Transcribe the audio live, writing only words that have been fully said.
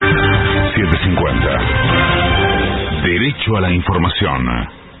derecho a la información.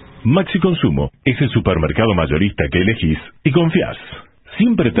 Maxi Consumo es el supermercado mayorista que elegís y confías.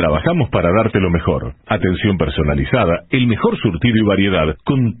 Siempre trabajamos para darte lo mejor. Atención personalizada, el mejor surtido y variedad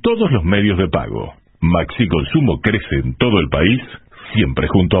con todos los medios de pago. Maxi Consumo crece en todo el país, siempre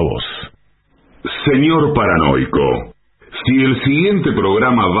junto a vos. Señor paranoico, si el siguiente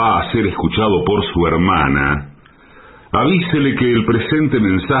programa va a ser escuchado por su hermana, avísele que el presente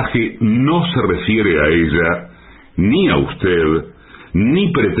mensaje no se refiere a ella, ni a usted,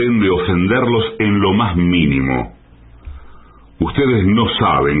 ni pretende ofenderlos en lo más mínimo. Ustedes no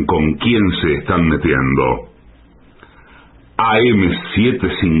saben con quién se están metiendo.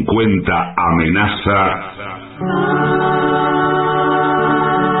 AM750 amenaza.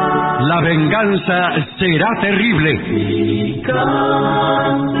 La venganza será terrible.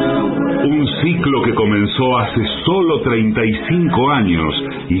 Un ciclo que comenzó hace solo 35 años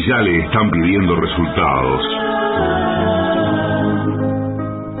y ya le están pidiendo resultados.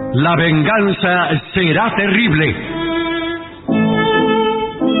 La venganza será terrible.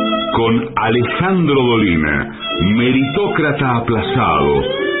 Con Alejandro Dolina, meritócrata aplazado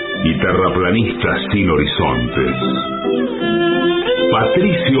y terraplanista sin horizontes.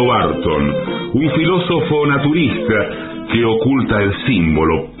 Patricio Barton, un filósofo naturista que oculta el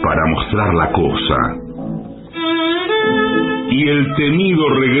símbolo para mostrar la cosa. Y el temido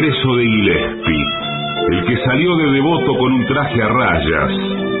regreso de Gillespie, el que salió de devoto con un traje a rayas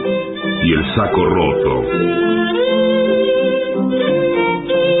y el saco roto.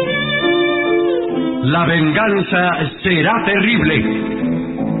 La venganza será terrible.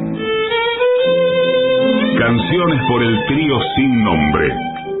 Canciones por el trío sin nombre: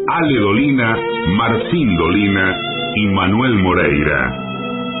 Ale Dolina, Martín Dolina y Manuel Moreira.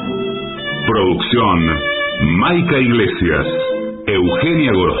 Producción: Maica Iglesias,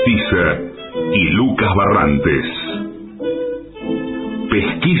 Eugenia Gorostiza y Lucas Barrantes.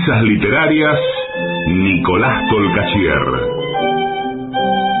 Pesquisas literarias: Nicolás Tolcachier.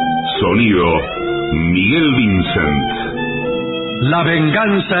 Sonido: Miguel Vincent. La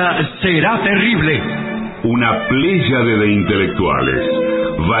venganza será terrible. Una pléyade de intelectuales,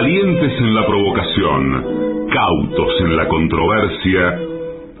 valientes en la provocación, cautos en la controversia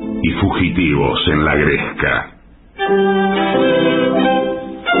y fugitivos en la gresca.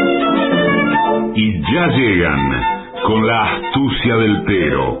 Y ya llegan, con la astucia del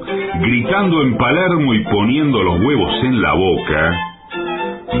Tero, gritando en Palermo y poniendo los huevos en la boca,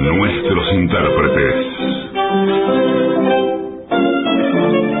 nuestros intérpretes.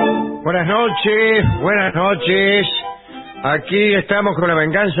 Buenas noches, buenas noches. Aquí estamos con La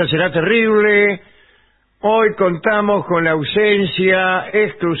venganza será terrible. Hoy contamos con la ausencia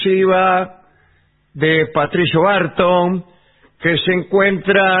exclusiva de Patricio Barton, que se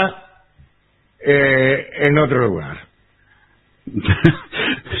encuentra en otro lugar.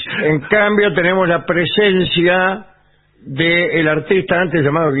 En cambio tenemos la presencia del artista antes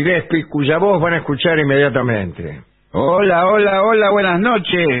llamado Gillespie, cuya voz van a escuchar inmediatamente. Hola, hola, hola, buenas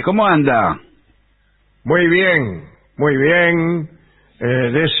noches. ¿Cómo anda? Muy bien, muy bien.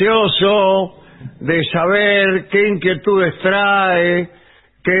 Deseoso de saber qué inquietudes trae,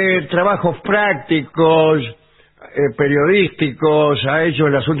 qué trabajos prácticos, periodísticos ha hecho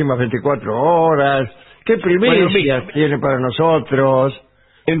en las últimas 24 horas, qué primicias tiene para nosotros.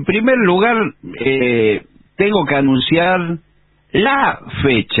 En primer lugar, tengo que anunciar la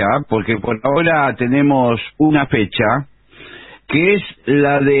fecha, porque por ahora tenemos una fecha, que es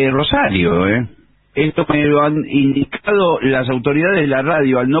la de Rosario, Esto me lo han indicado las autoridades de la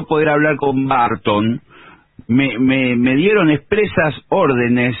radio al no poder hablar con Barton. Me dieron expresas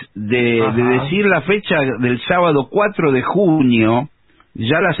órdenes de decir la fecha del sábado 4 de junio.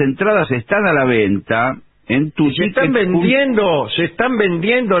 Ya las entradas están a la venta en tu se están vendiendo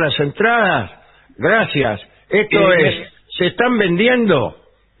las entradas. Gracias. Esto se están vendiendo.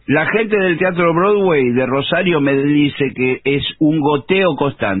 La gente del Teatro Broadway de Rosario me dice que es un goteo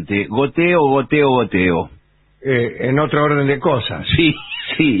constante, goteo. En otro orden de cosas. Sí,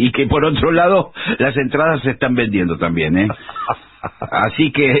 y que por otro lado las entradas se están vendiendo también,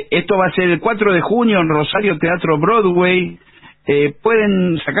 Así que esto va a ser el 4 de junio en Rosario Teatro Broadway.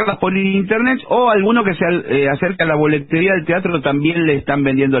 Pueden sacarlas por internet, o alguno que se acerca a la boletería del teatro también le están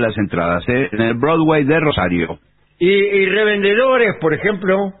vendiendo las entradas, en el Broadway de Rosario. Y revendedores, por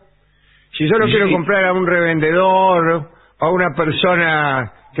ejemplo, si yo no quiero comprar a un revendedor, a una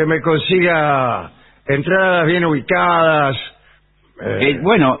persona que me consiga entradas bien ubicadas.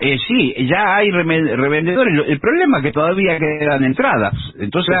 Sí, ya hay revendedores. El problema es que todavía quedan entradas.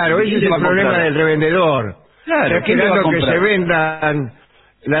 Entonces, claro, ese es el problema del revendedor. Claro, esperando que se vendan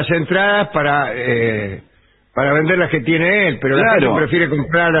las entradas para para vender las que tiene él, pero la gente prefiere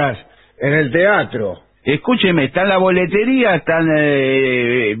comprarlas en el teatro. Escúcheme, está en la boletería, están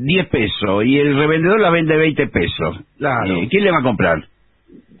 10 pesos, y el revendedor la vende 20 pesos. Claro. ¿Quién le va a comprar?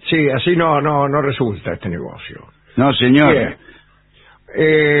 Sí, así no resulta este negocio. No, señor. Bien.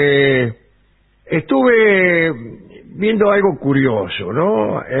 Estuve viendo algo curioso,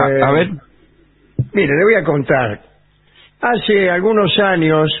 ¿no? A ver. Mire, le voy a contar. Hace algunos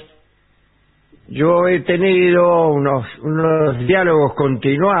años yo he tenido unos diálogos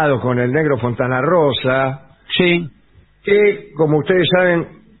continuados con el negro Fontana Rosa. Sí. Que, como ustedes saben,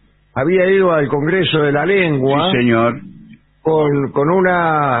 había ido al Congreso de la Lengua. Sí, señor. Con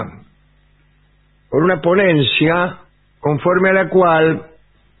una ponencia conforme a la cual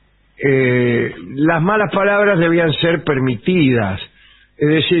las malas palabras debían ser permitidas, es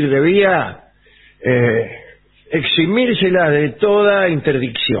decir, debía eximírselas de toda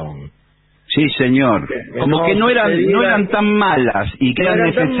interdicción. Sí, señor. Como que no eran tan malas y que eran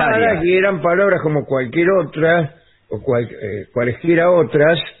necesarias. Tan malas y eran palabras como cualquier otra o cualesquiera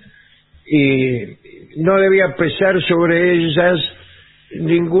otras, y no debía pesar sobre ellas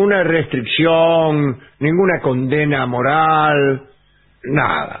ninguna restricción, ninguna condena moral,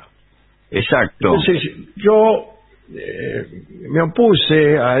 nada. Exacto. Entonces yo me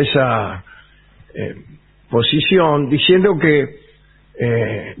opuse a esa posición diciendo que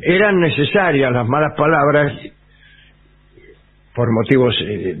eran necesarias las malas palabras por motivos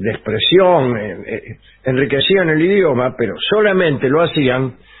de expresión, enriquecían el idioma, pero solamente lo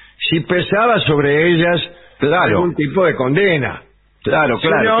hacían si pesaba sobre ellas algún tipo de condena. Claro.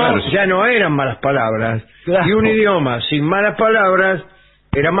 Ya no eran malas palabras. Claro. Y un idioma sin malas palabras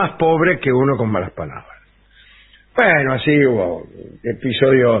era más pobre que uno con malas palabras. Bueno, así hubo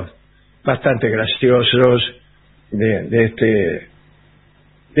episodios bastante graciosos de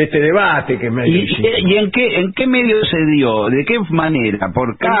este debate que me ¿Y en qué medio se dio? ¿De qué manera?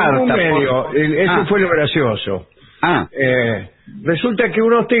 ¿Por carta? Eso fue lo gracioso. Resulta que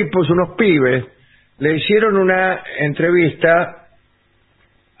unos pibes, le hicieron una entrevista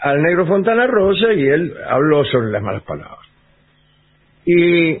al negro Fontana Rosa y él habló sobre las malas palabras.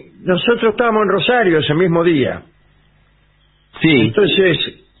 Y nosotros estábamos en Rosario ese mismo día. Sí. Entonces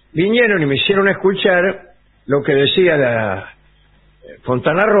vinieron y me hicieron escuchar lo que decía la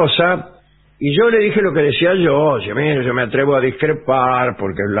Fontana Rosa, y yo le dije lo que decía yo. Mire, yo me atrevo a discrepar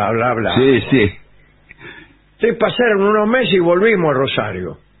porque bla, bla, bla. Sí. Entonces pasaron unos meses y volvimos a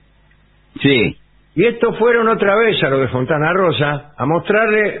Rosario. Sí. Y estos fueron otra vez a lo de Fontana Rosa a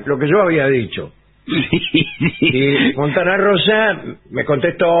mostrarle lo que yo había dicho. Y Fontana Rosa me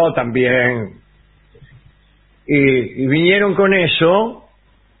contestó también. Y vinieron con eso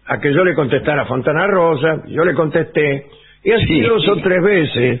a que yo le contestara a Fontana Rosa. Yo le contesté. Y así 2 o 3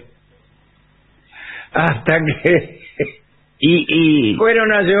 veces. Hasta que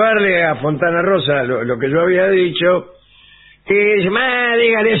fueron a llevarle a Fontana Rosa lo que yo había dicho. Y dice,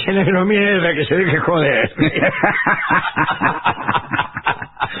 dígale ese negro mierda que se deje joder.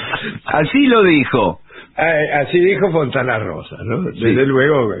 Así lo dijo. Así dijo Fontana Rosa, ¿no? Sí. Desde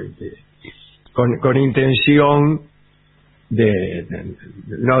luego, con intención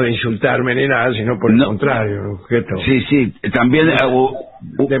no de insultarme ni nada, sino por el contrario, un objeto. Sí, también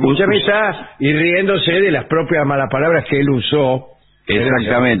de mucha amistad y riéndose de las propias malas palabras que él usó.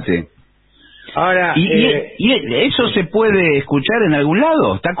 Exactamente. Ahora, ¿Y eso se puede escuchar en algún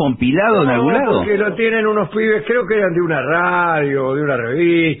lado? ¿Está compilado en algún lado? Porque lo tienen unos pibes, creo que eran de una radio, de una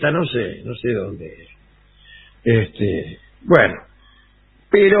revista, no sé dónde. Bueno,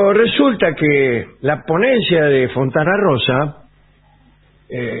 pero resulta que la ponencia de Fontana Rosa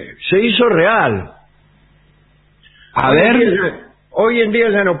se hizo real. Hoy en día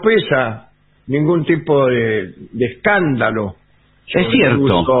ya no pesa ningún tipo de escándalo. Es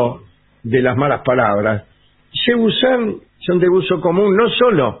cierto. De las malas palabras. Son de uso común no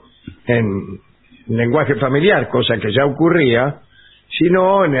solo en lenguaje familiar, cosa que ya ocurría,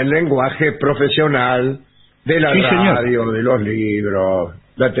 sino en el lenguaje profesional de la radio, señor, de los libros,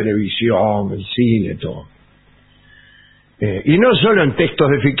 la televisión, el cine, todo. Y no solo en textos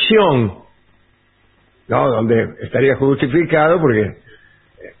de ficción, ¿no? Donde estaría justificado porque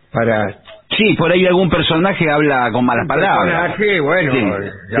Sí, por ahí algún personaje habla con malas palabras. Bueno,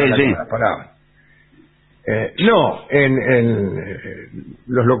 habla con malas palabras. No, en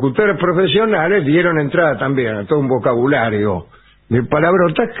los locutores profesionales dieron entrada también a todo un vocabulario de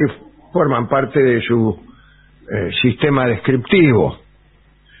palabrotas que forman parte de su sistema descriptivo.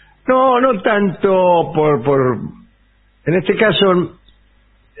 No tanto en este caso,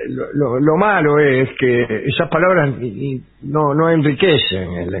 lo malo es que esas palabras no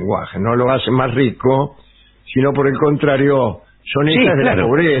enriquecen el lenguaje, no lo hacen más rico, sino por el contrario, son hijas de la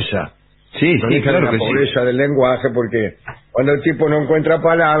pobreza. Sí, Son sí, hijas claro de que la sí. pobreza del lenguaje, porque cuando el tipo no encuentra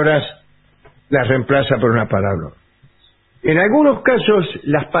palabras, las reemplaza por una palabra. En algunos casos,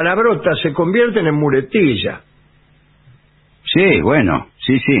 las palabrotas se convierten en muletillas. Sí, bueno,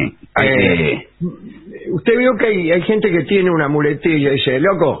 sí. Usted vio que hay gente que tiene una muletilla y dice,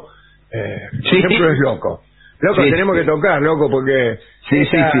 loco, por ejemplo es loco. Loco, Sí, tenemos sí. que tocar, loco, porque Sí,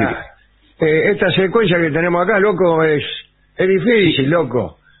 esta secuencia que tenemos acá, loco, es difícil,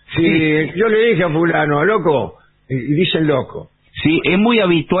 loco. Si Sí. yo le dije a fulano, loco, y dicen loco. Sí, es muy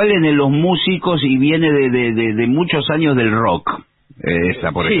habitual en los músicos y viene de muchos años del rock.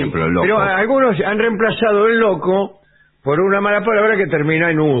 Esa, por Sí, ejemplo, el loco. pero algunos han reemplazado el loco por una mala palabra que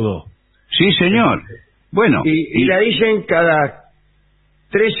termina en udo. Sí, señor. Bueno. Y la dicen cada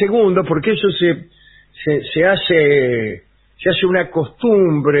 3 segundos porque eso se hace una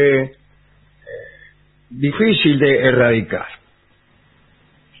costumbre difícil de erradicar.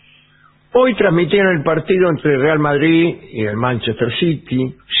 Hoy transmitieron el partido entre Real Madrid y el Manchester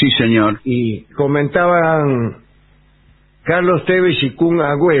City Sí, señor. y comentaban Carlos Tevez y Kun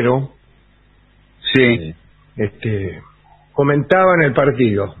Agüero, Sí. comentaban el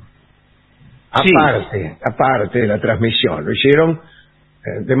partido Sí. aparte de la transmisión. Lo hicieron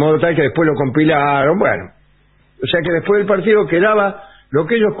de modo tal que después lo compilaron. Bueno, o sea que después del partido quedaba lo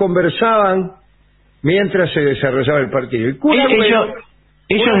que ellos conversaban mientras se desarrollaba el partido. Y Kun Agüero,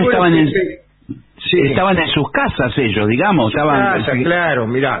 Ellos estaban en sus casas, ellos, digamos. claro,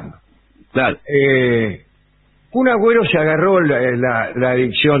 mirando. Claro. Kun Agüero se agarró la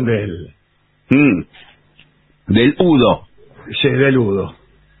adicción del Udo. del udo.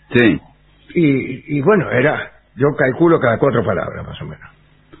 Sí. Y bueno, yo calculo cada 4 palabras más o menos.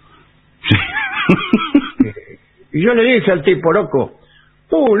 Y yo le dije al tipo, loco,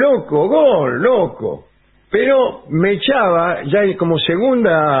 loco, gol, loco. Pero me echaba ya como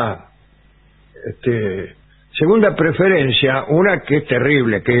segunda preferencia, una que es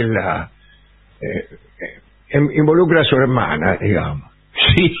terrible, que es involucra a su hermana, digamos.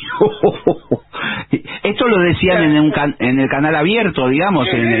 Sí. Esto lo decían en el canal abierto, digamos.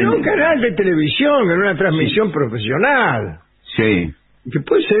 En un canal de televisión, en una transmisión profesional. Sí. Que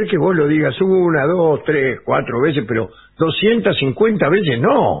puede ser que vos lo digas 1, 2, 3, 4 veces, pero 250 veces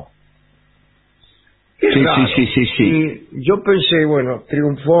no. Sí. Y yo pensé, bueno,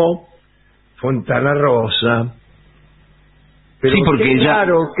 triunfó Fontana Rosa. Pero Sí, porque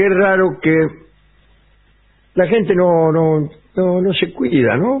qué raro que la gente no se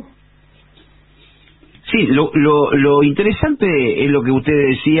cuida, ¿no? Sí, lo interesante es lo que usted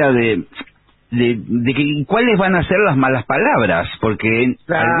decía de que cuáles van a ser las malas palabras, porque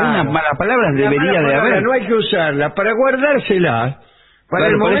algunas malas palabras debería de haber. No hay que usarlas para guardárselas para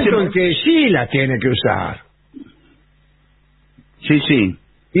el momento en que sí las tiene que usar. Sí.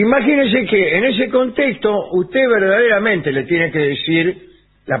 Imagínese que en ese contexto usted verdaderamente le tiene que decir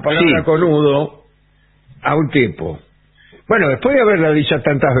la palabra con udo a un tipo. Bueno, después de haberla dicho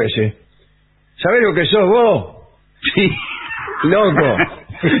tantas veces, ¿sabés lo que sos vos? Sí. Loco.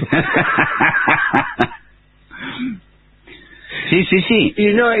 Sí.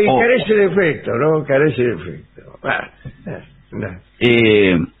 Y carece de efecto, ¿no? Carece de efecto.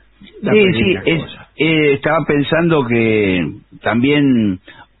 Estaba pensando que también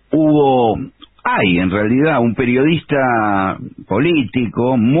hay en realidad un periodista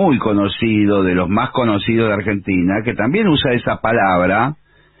político muy conocido, de los más conocidos de Argentina, que también usa esa palabra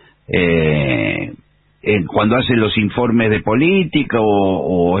cuando hace los informes de política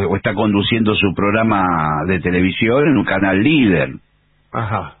o está conduciendo su programa de televisión en un canal líder.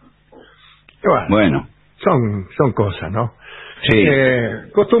 Ajá. Bueno. Son cosas, ¿no? Sí.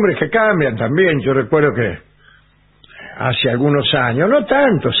 Costumbres que cambian también. Yo recuerdo que hace algunos años, no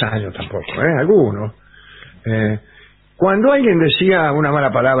tantos años tampoco, algunos, cuando alguien decía una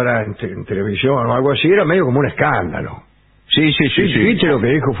mala palabra en televisión o algo así, era medio como un escándalo. Sí. ¿Viste lo que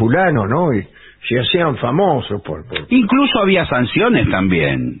dijo fulano, no? Y se hacían famosos por... Incluso había sanciones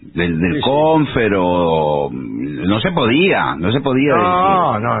también, del Confer o... No se podía No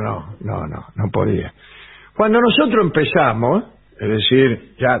podía. Cuando nosotros empezamos, es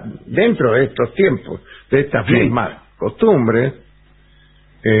decir, ya dentro de estos tiempos, de estas mismas costumbres,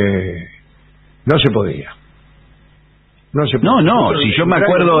 no se podía. No, si yo me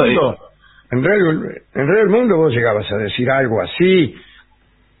acuerdo... En Radio El Mundo vos llegabas a decir algo así,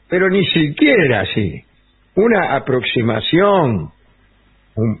 pero ni siquiera así. Una aproximación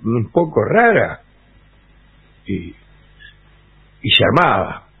un poco rara y se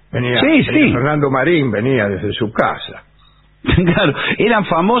armaba. Venía Fernando Marín, venía desde su casa. Claro, eran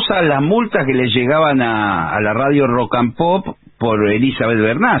famosas las multas que le llegaban a la radio Rock and Pop por Elizabeth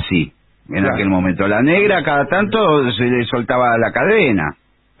Bernassi en aquel momento. La negra cada tanto se le soltaba la cadena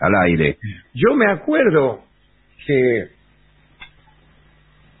al aire. Yo me acuerdo que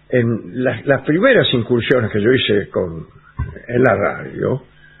en las primeras incursiones que yo hice en la radio,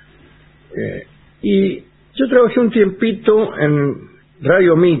 y yo trabajé un tiempito en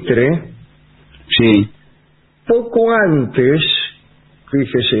Radio Mitre, sí, poco antes,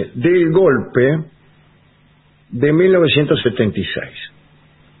 fíjese, del golpe de 1976,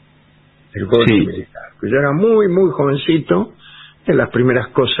 el golpe militar. Yo era muy, muy jovencito, de las primeras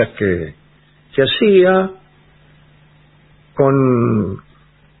cosas que hacía, con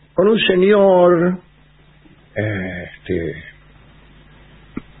un señor,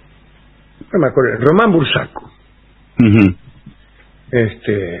 no me acuerdo, Román Bursaco,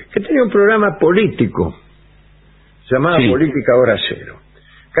 que tenía un programa político llamado Política Hora Cero.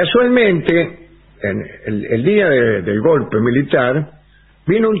 Casualmente, el día del golpe militar,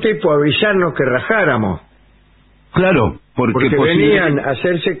 vino un tipo a avisarnos que rajáramos. Claro, porque venían a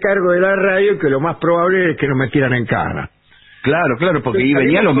hacerse cargo de la radio y que lo más probable es que nos metieran en cara. Claro, porque ahí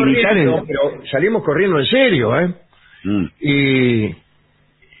venían los militares. Pero salimos corriendo en serio, Y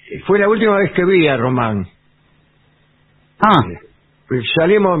fue la última vez que vi a Román.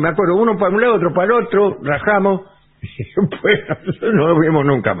 Salimos, me acuerdo, uno para un lado, otro para el otro, rajamos, y bueno, no lo vimos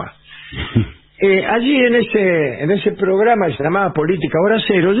nunca más. Allí en ese programa que se llamaba Política Hora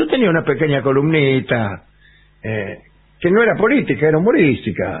Cero, yo tenía una pequeña columnita que no era política, era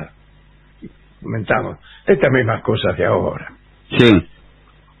humorística. Comentamos estas mismas cosas de ahora. Sí.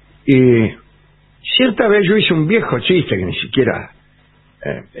 Y cierta vez yo hice un viejo chiste que ni siquiera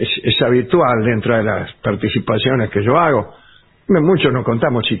es habitual dentro de las participaciones que yo hago. Muchos no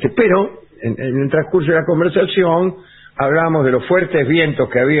contamos chistes, pero en el transcurso de la conversación hablamos de los fuertes vientos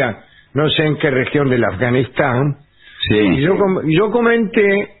que había, no sé en qué región del Afganistán. Sí. Y yo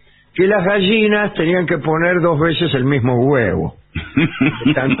comenté que las gallinas tenían que poner 2 veces el mismo huevo,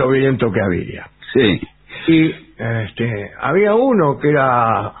 de tanto viento que había. Sí. Y había uno que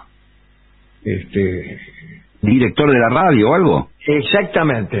era director de la radio o algo.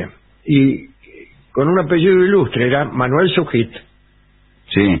 Exactamente, y con un apellido ilustre, era Manuel Sujit.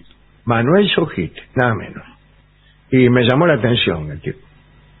 Sí. Manuel Sujit, nada menos. Y me llamó la atención el tipo.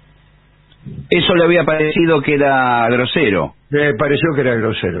 Eso le había parecido que era grosero. Me pareció que era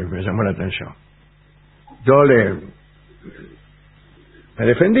grosero y me llamó la atención. Yo me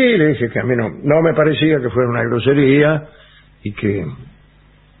defendí, le dije que a mí no me parecía que fuera una grosería y que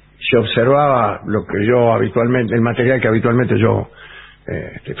si observaba lo que yo habitualmente, el material que habitualmente yo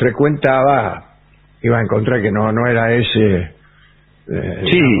frecuentaba, iba a encontrar que no era ese,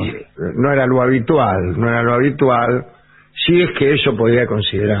 digamos, no era lo habitual, si es que eso podía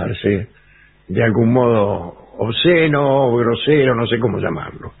considerarse de algún modo obsceno o grosero, no sé cómo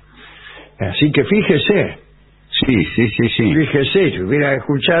llamarlo. Así que fíjese. Sí. Fíjese, si hubiera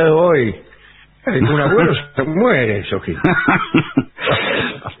escuchado hoy algún abuelo se muere eso.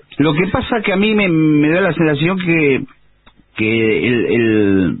 Lo que pasa que a mí me da la sensación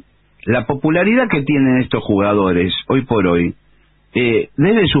que la popularidad que tienen estos jugadores hoy por hoy,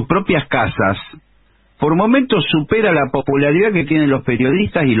 desde sus propias casas, por momentos supera la popularidad que tienen los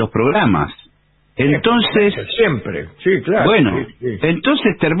periodistas y los programas. Entonces, siempre, sí, claro. Bueno, sí.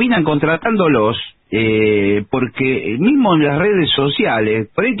 Entonces terminan contratándolos porque mismo en las redes sociales,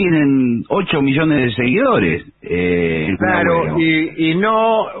 por ahí tienen 8 millones de seguidores. Claro, y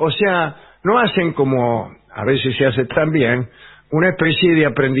no, o sea, no hacen como a veces se hace también, una especie de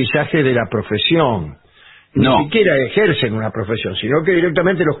aprendizaje de la profesión. No. Ni siquiera ejercen una profesión, sino que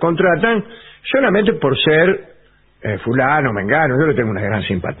directamente los contratan solamente por ser fulano, mengano. Yo le tengo una gran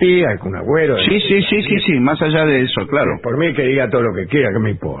simpatía, con un agüero. Sí, más allá de eso, claro. Por mí que diga todo lo que quiera, que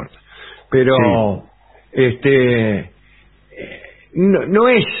me importa. Pero, no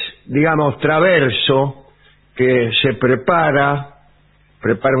es, digamos, Traverso, que se prepara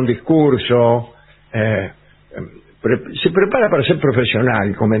un discurso, se prepara para ser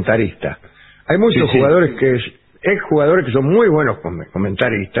profesional, comentarista. Hay muchos jugadores exjugadores que son muy buenos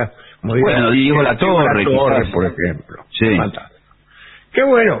comentaristas, como Diego La Torre, por ejemplo. Sí. Fantástico. Qué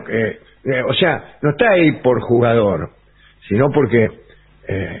bueno que, o sea, no está ahí por jugador, sino porque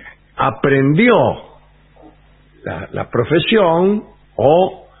aprendió la profesión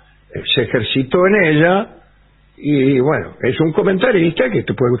o se ejercitó en ella y bueno, es un comentarista que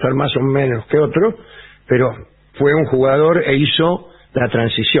te puede gustar más o menos que otro, pero fue un jugador e hizo la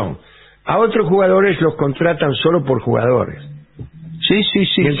transición. A otros jugadores los contratan solo por jugadores. Sí.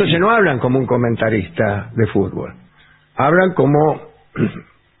 Y entonces no hablan como un comentarista de fútbol. hablan como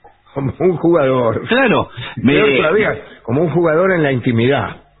un jugador. Claro. Peor todavía, como un jugador en la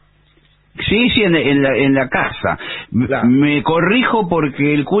intimidad. Sí, en la casa. Claro. Me corrijo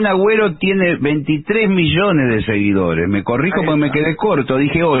porque el Kun Agüero tiene 23 millones de seguidores. Me corrijo porque me quedé corto,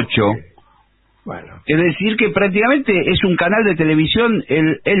 dije 8. Bueno. Es decir que prácticamente es un canal de televisión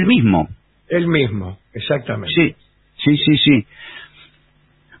él mismo. Él mismo, exactamente. Sí.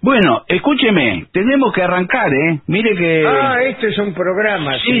 Bueno, escúcheme, tenemos que arrancar, Mire que... este es un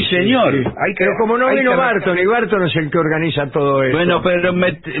programa. Sí, señor. Sí. Pero como no vino Barton, y Barton es el que organiza todo esto. Bueno, pero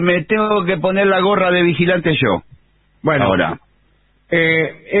me tengo que poner la gorra de vigilante yo. Bueno, ahora.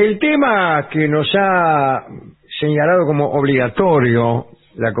 El tema que nos ha señalado como obligatorio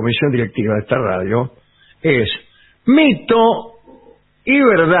la comisión directiva de esta radio es mito y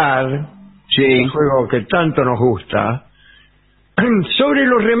verdad, Sí. el juego que tanto nos gusta, sobre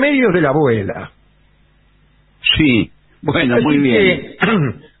los remedios de la abuela. Sí. Bueno, Así muy bien. que,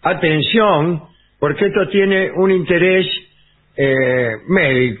 atención, porque esto tiene un interés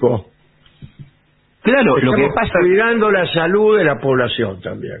médico. Claro, lo que Estamos pasa... cuidando la salud de la población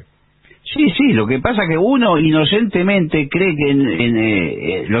también. Sí, lo que pasa que uno inocentemente cree que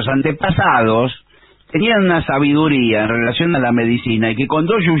en los antepasados tenían una sabiduría en relación a la medicina y que con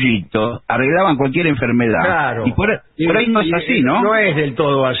 2 yuyitos arreglaban cualquier enfermedad. Claro. Y por ahí no es así, ¿no? No es del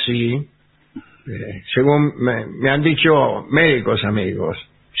todo así. Según me han dicho médicos amigos.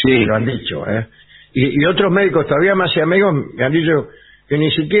 Sí. Lo han dicho, y otros médicos todavía más amigos me han dicho que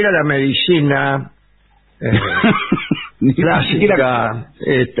ni siquiera la medicina clásica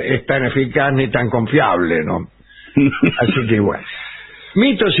es tan eficaz ni tan confiable, ¿no? Así que bueno.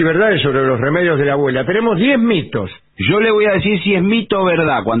 Mitos y verdades sobre los remedios de la abuela. Tenemos 10 mitos. Yo le voy a decir si es mito o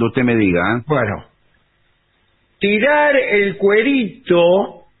verdad cuando usted me diga. Bueno. Tirar el cuerito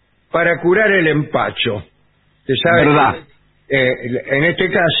para curar el empacho. ¿Usted sabe? Verdad. En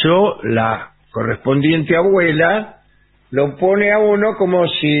este caso, la correspondiente abuela lo pone a uno como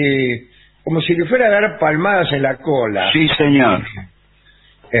si le fuera a dar palmadas en la cola. Sí, señor.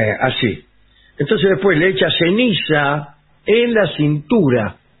 Así. Entonces después le echa ceniza en la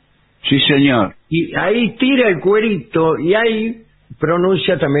cintura. Sí, señor. Y ahí tira el cuerito y ahí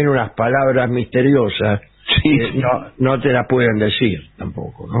pronuncia también unas palabras misteriosas. Sí. Que no te las pueden decir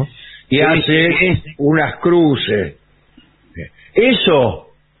tampoco, ¿no? Y hace unas cruces. Eso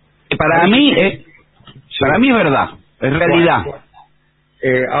para mí es verdad, es realidad.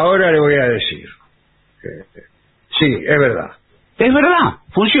 Ahora le voy a decir. Sí, es verdad. Es verdad,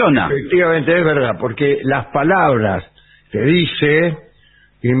 funciona. Efectivamente es verdad, porque las palabras que dice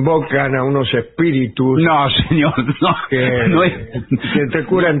invocan a unos espíritus. No, señor, no. Que te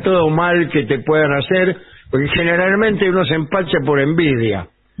curan todo mal que te puedan hacer, porque generalmente uno se empacha por envidia.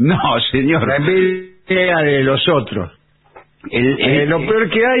 No, señor. La envidia de los otros. Lo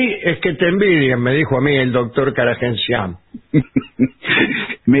peor que hay es que te envidien, me dijo a mí el doctor Karagencián.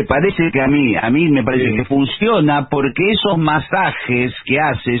 Me parece que a mí me parece que funciona porque esos masajes que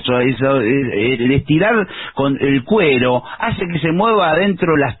hace, el estirar con el cuero, hace que se mueva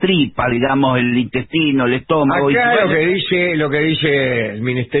adentro las tripas, digamos, el intestino, el estómago. Acá lo que dice el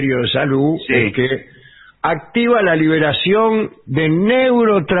Ministerio de Salud es que activa la liberación de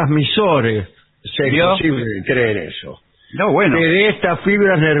neurotransmisores. Es imposible creer eso. No, bueno. De estas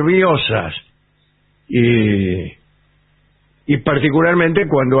fibras nerviosas y particularmente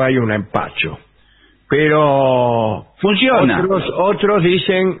cuando hay un empacho. Pero funciona. Otros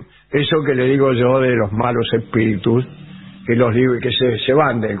dicen eso que le digo yo de los malos espíritus que se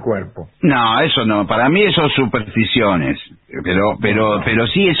van del cuerpo. No, eso no. Para mí eso son supersticiones. Pero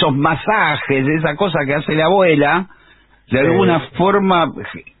sí esos masajes, esa cosa que hace la abuela, de alguna forma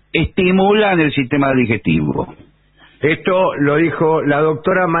estimulan el sistema digestivo. Esto lo dijo la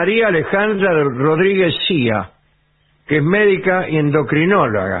doctora María Alejandra Rodríguez Cía, que es médica y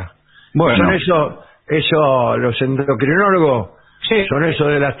endocrinóloga. Bueno. Son eso, los endocrinólogos son eso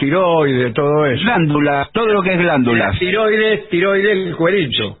de las tiroides, de todo eso. Glándulas, todo lo que es glándulas. Tiroides, el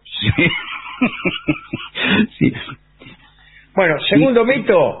cuerito. Sí. Sí. Bueno, segundo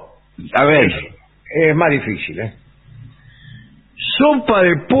mito. A ver. Es más difícil, Sopa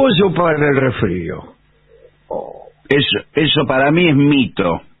de pollo para el resfrío. Eso para mí es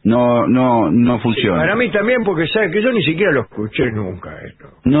mito. No funciona. Para mí también, porque sabe que yo ni siquiera lo escuché nunca esto.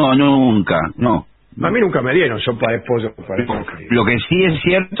 No, nunca, no. A mí nunca me dieron sopa de pollo para el resfrío. Lo que sí es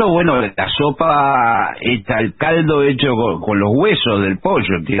cierto, bueno, la sopa, el caldo hecho con los huesos del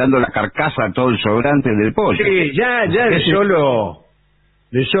pollo, tirando la carcasa, todo el sobrante del pollo. Sí, ya de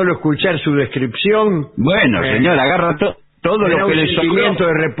solo escuchar su descripción. Bueno, señor, agarra todo lo que le sobró. Sentimiento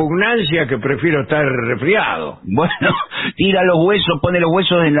de repugnancia que prefiero estar resfriado. Bueno, tira los huesos, pone los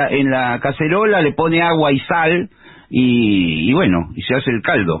huesos en la cacerola, le pone agua y sal y bueno, y se hace el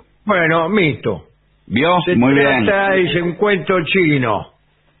caldo. Bueno, mito. ¿Vio? Se Muy bien. trata y un cuento chino.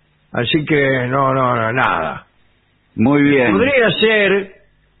 Así que no, nada. Muy bien. Podría ser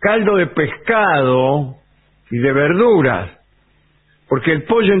caldo de pescado y de verduras. Porque el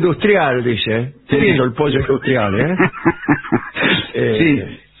pollo industrial, dice. Sí. Lindo el pollo industrial, ¿eh?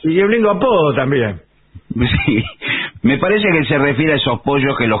 Sí. Y un lindo apodo también. Sí. Me parece que se refiere a esos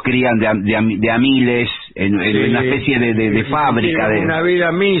pollos que los crían de a miles en una especie de fábrica. Tienen una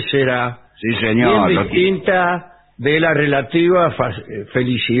vida mísera. Sí, señor. Bien distinta de la relativa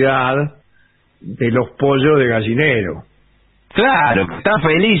felicidad de los pollos de gallinero. Claro, están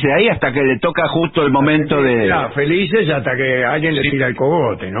felices ahí hasta que le toca justo el momento de... Claro, felices hasta que alguien le tira el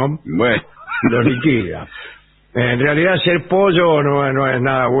cogote, ¿no? Bueno. Lo liquida. En realidad ser pollo no es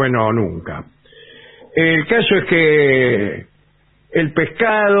nada bueno nunca. El caso es que el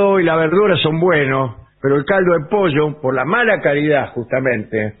pescado y la verdura son buenos, pero el caldo de pollo, por la mala calidad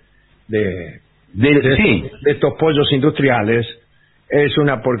justamente de estos pollos industriales, es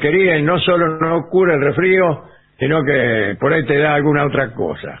una porquería y no solo no cura el resfrío, sino que por ahí te da alguna otra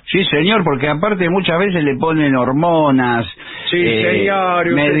cosa. Sí, señor, porque aparte muchas veces le ponen hormonas, sí, señor,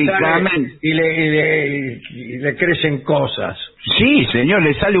 y medicamentos. Y le crecen cosas. Sí, señor,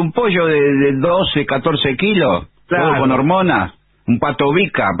 le sale un pollo de 12, 14 kilos, claro, todo con hormonas, un pato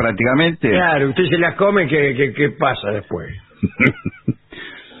bica prácticamente. Claro, usted se las come, ¿qué pasa después?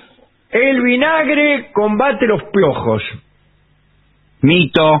 El vinagre combate los piojos.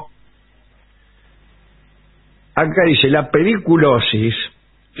 Mito. Acá dice la pediculosis.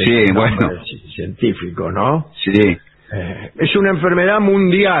 Sí, bueno. Científico, ¿no? Sí. Es una enfermedad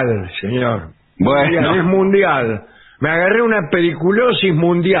mundial, señor. Bueno. Mundial, es mundial. Me agarré una pediculosis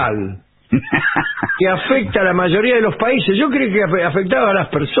mundial que afecta a la mayoría de los países. Yo creí que afectaba a las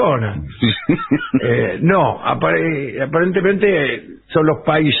personas. No, aparentemente son los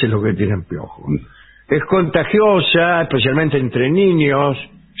países los que tienen piojos. Es contagiosa, especialmente entre niños.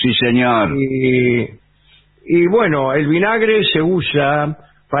 Sí, señor. Y bueno, el vinagre se usa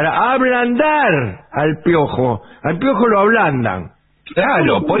para ablandar al piojo. Al piojo lo ablandan.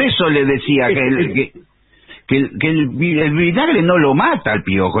 Claro, por eso le decía que el vinagre no lo mata al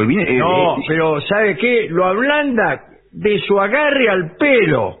piojo. No, pero ¿sabe qué? Lo ablanda de su agarre al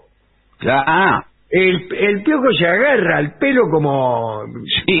pelo. Ah. El piojo se agarra al pelo como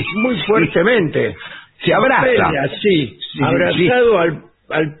sí, muy fuertemente. Se abraza. Sí, abrazado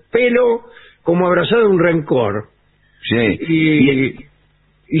al pelo como abrazado a un rencor. Sí.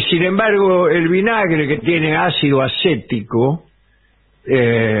 Y sin embargo, el vinagre, que tiene ácido acético,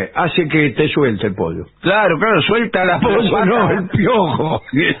 hace que te suelte el pollo. Claro, suelta las patas. No, el piojo.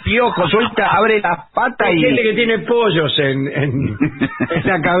 El piojo suelta, abre las patas. Hay gente que tiene pollos en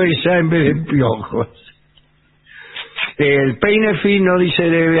la cabeza en vez de piojos. El peine fino, dice,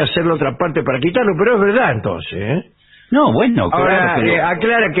 debe hacerlo otra parte para quitarlo, pero es verdad entonces, ¿eh? No, bueno, ahora, claro.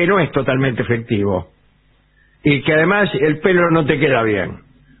 Aclara que no es totalmente efectivo. Y que además el pelo no te queda bien.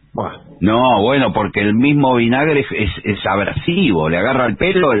 Bueno. No, bueno, porque el mismo vinagre es abrasivo, le agarra el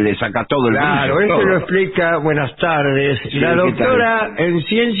pelo, le saca todo el Claro, brillo, esto todo. lo explica, buenas tardes, Sí, la doctora en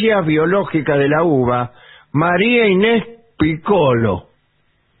Ciencias Biológicas de la UBA, María Inés Piccolo.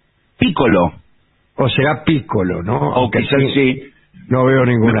 Piccolo. O será Piccolo, ¿no? O Aunque quizás sí. No veo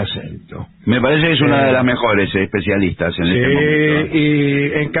ningún acento. Me parece que es una de las mejores especialistas en este momento.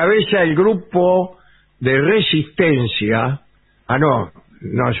 Y encabeza el grupo de resistencia.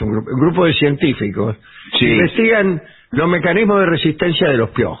 No es un grupo de científicos. Sí. Investigan los mecanismos de resistencia de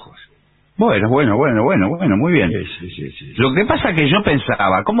los piojos. Bueno, muy bien. Sí. Lo que pasa que yo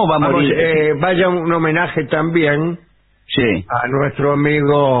pensaba, ¿cómo va a morir? Vaya un homenaje también a nuestro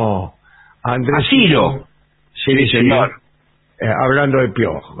amigo Andrés Ciro. Sí, señor. Hablando de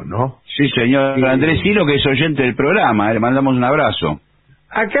piojos, ¿no? Sí, señor. Sí. Andrés Ciro, que es oyente del programa, le mandamos un abrazo.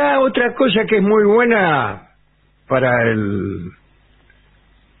 Acá otra cosa que es muy buena para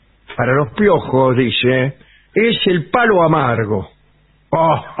los piojos, dice, es el palo amargo.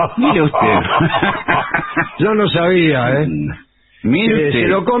 Mire usted. Yo no sabía, ¿eh? Mire usted. Se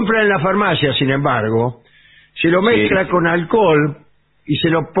lo compra en la farmacia, sin embargo. Se lo mezcla con alcohol y se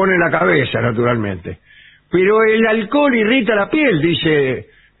lo pone en la cabeza, naturalmente. Pero el alcohol irrita la piel, dice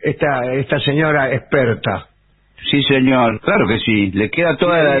esta señora experta. Sí, señor, claro que sí. Le queda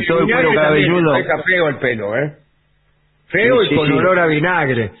todo el cuero cabelludo. Deja feo el pelo, ¿eh? Feo y con olor a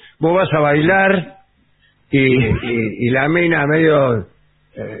vinagre. Vos vas a bailar y la mina medio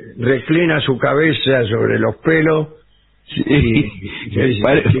reclina su cabeza sobre los pelos Sí.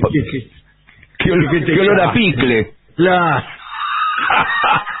 ¿Qué olor a picle. La...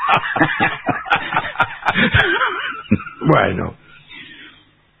 Bueno,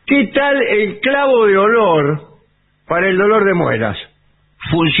 ¿qué tal el clavo de olor para el dolor de muelas?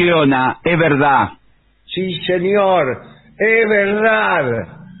 Funciona, es verdad. Sí, señor, es verdad.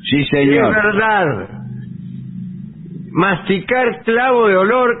 Sí, señor. Es verdad. Masticar clavo de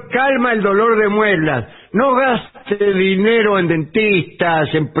olor calma el dolor de muelas. No gaste dinero en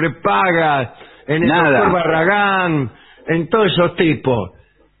dentistas, en prepagas, en el doctor Barragán, en todos esos tipos.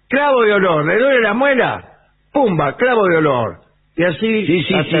 Clavo de olor, ¿le duele la muela? ¡Pumba! Clavo de olor. Y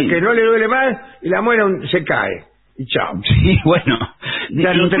así hasta que no le duele más y la muela se cae. Y chao. Sí, bueno.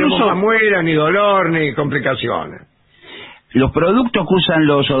 Ya no tenemos más muela, ni dolor, ni complicaciones. Los productos que usan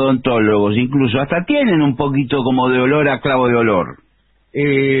los odontólogos incluso hasta tienen un poquito como de olor a clavo de olor.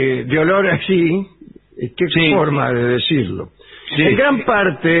 De olor así, ¿qué forma de decirlo? Sí. En gran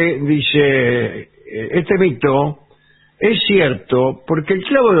parte, dice este mito, es cierto porque el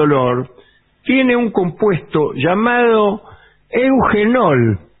clavo de olor tiene un compuesto llamado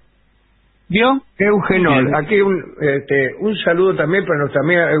eugenol. ¿Vio? Eugenol. Aquí un saludo también para nuestra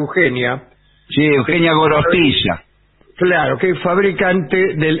amiga Eugenia. Sí, Eugenia Gorostilla. Claro, que es fabricante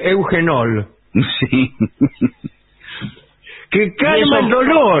del eugenol. Sí. Que calma el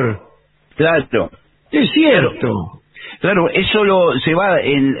dolor. Claro. Es cierto. Claro, eso se va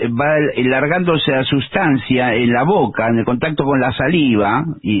enlargándose la sustancia en la boca, en el contacto con la saliva,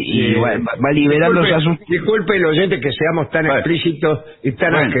 y va liberando esa sustancia. Disculpe el oyente que seamos tan explícitos y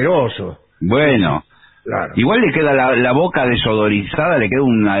tan asquerosos. Bueno. Claro. Igual le queda la boca desodorizada, le queda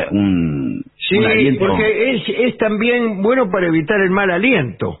un aliento. Porque es también bueno para evitar el mal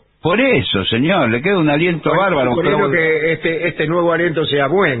aliento. Por eso, señor, le queda un aliento bárbaro. Espero que este nuevo aliento sea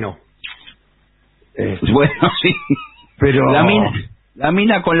bueno. Bueno, sí. Pero la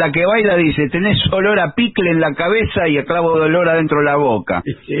mina con la que baila dice, tenés olor a picle en la cabeza y a clavo de olor adentro de la boca.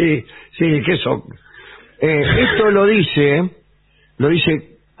 Sí, que eso. Esto lo dice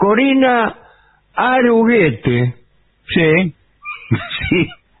Corina Aruguete. Sí, sí,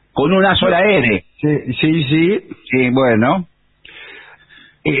 con una sola R. Sí, bueno.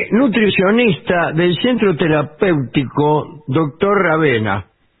 Nutricionista del Centro Terapéutico Dr. Ravena.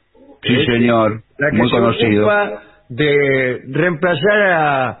 Sí, señor, la que muy conocido. Ocupa de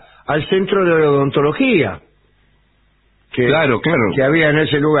reemplazar al Centro de Odontología. Claro. Que había en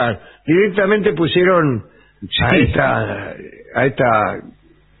ese lugar. Directamente pusieron a esta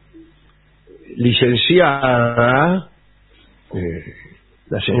licenciada,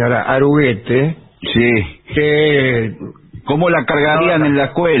 la señora Aruguete, que ¿cómo la cargarían en la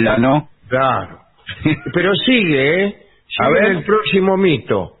escuela, no? Claro. Pero sigue a ver el próximo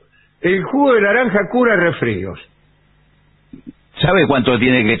mito. El jugo de naranja cura resfríos. ¿Sabe cuánto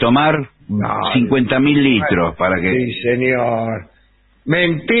tiene que tomar? 50.000 litros para que... Sí, señor.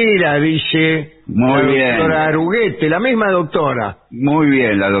 Mentira, dice muy bien. Doctora Aruguete, la misma doctora. Muy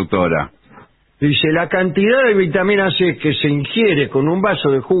bien, la doctora. Dice, la cantidad de vitamina C que se ingiere con un vaso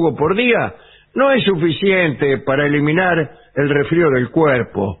de jugo por día no es suficiente para eliminar el resfrío del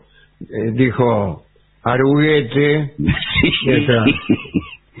cuerpo, dijo Aruguete.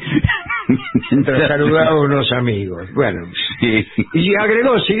 Mientras saludaba a unos amigos. Bueno, y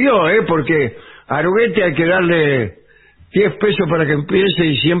agregó, siguió, porque a Aruguete hay que darle 10 pesos para que empiece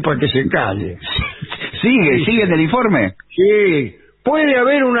y 100 para que se calle. ¿Sigue en el informe? Sí, puede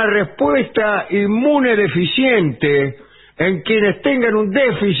haber una respuesta inmune deficiente en quienes tengan un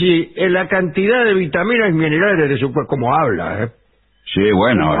déficit en la cantidad de vitaminas y minerales de su cuerpo. ¿Cómo habla, Sí,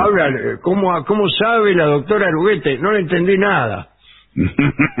 bueno. ¿Cómo sabe la doctora Aruguete? No le entendí nada.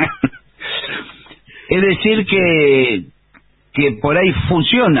 Es decir que por ahí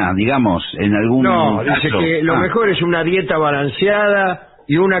funciona, digamos, en algún caso. Dice que lo mejor es una dieta balanceada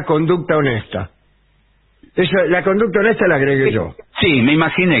y una conducta honesta. La conducta honesta la agregué yo. Sí, me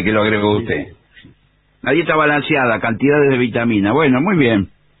imaginé que lo agregó usted. La dieta balanceada, cantidades de vitamina. Bueno, muy bien.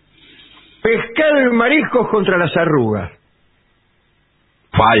 Pescado y mariscos contra las arrugas.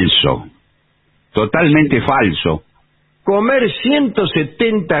 Falso. Totalmente falso. Comer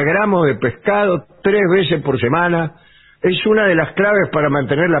 170 gramos de pescado 3 veces por semana es una de las claves para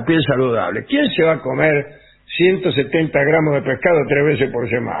mantener la piel saludable. ¿Quién se va a comer 170 gramos de pescado 3 veces por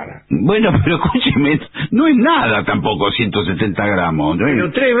semana? Bueno, pero escúcheme, no es nada tampoco 170 gramos. ¿No?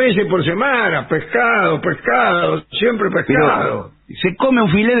 Pero 3 veces por semana, pescado, siempre pescado. Pero se come un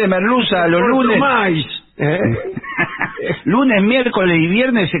filé de merluza los lunes. Lunes, miércoles y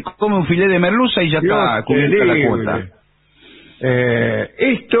viernes se come un filé de merluza y ya está cubierta la cuota.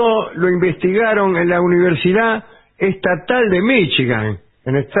 Esto lo investigaron en la Universidad estatal de Michigan,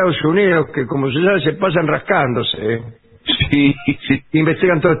 en Estados Unidos, que como se sabe se pasan rascándose, Sí, sí.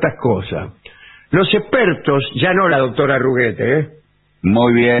 investigan todas estas cosas. Los expertos, ya no la doctora Ruguete,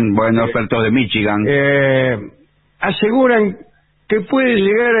 Muy bien, bueno, expertos de Michigan. aseguran que puede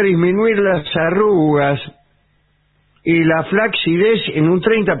llegar a disminuir las arrugas y la flacidez en un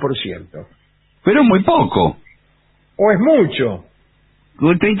 30%. Pero muy poco. O es mucho,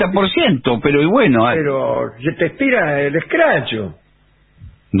 Un 30%, pero y bueno. pero se te estira el escracho.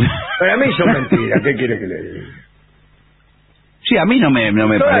 Para mí son mentiras, ¿qué quiere que le diga? Sí, a mí no me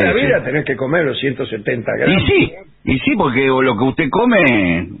Toda parece. la vida tenés que comer los 170 gramos. Y sí, porque lo que usted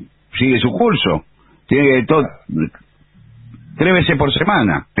come sigue su curso. Tiene todo 3 veces por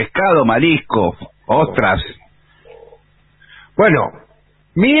semana. Pescado, marisco, ostras. Bueno,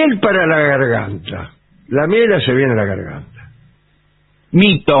 miel para la garganta. La miel hace bien a la garganta.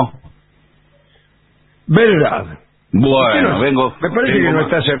 Mito. Verdad. Bueno, vengo... Me parece vengo que no más.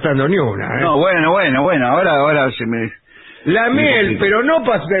 está acertando ni una, ¿eh? No, bueno, ahora se me... La miel, pero no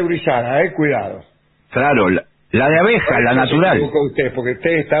pasteurizada, cuidado. Claro, la de abeja, la Se natural. equivocó usted, porque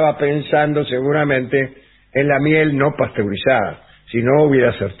usted estaba pensando seguramente en la miel no pasteurizada, si no hubiera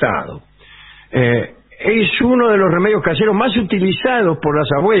acertado. Es uno de los remedios caseros más utilizados por las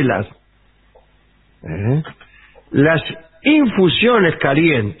abuelas. Las infusiones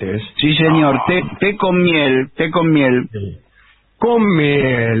calientes. Sí, señor, té con miel, Con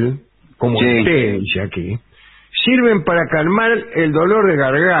miel, como Sí. el té dice aquí, sirven para calmar el dolor de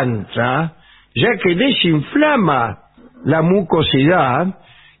garganta, ya que desinflama la mucosidad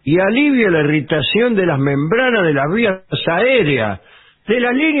y alivia la irritación de las membranas de las vías aéreas, de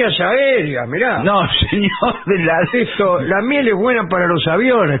las líneas aéreas, mirá. No, señor, La miel es buena para los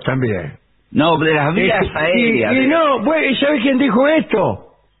aviones también. No, de las vías aéreas. Y no, ¿sabe quién dijo esto?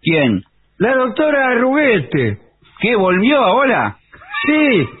 ¿Quién? La doctora Ruguete. ¿Qué, volvió ahora?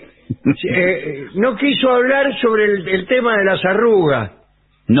 Sí, no quiso hablar sobre el tema de las arrugas,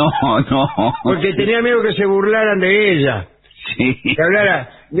 No. porque tenía miedo que se burlaran de ella. Sí. Que hablara,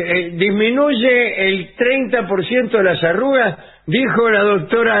 disminuye el 30% de las arrugas, dijo la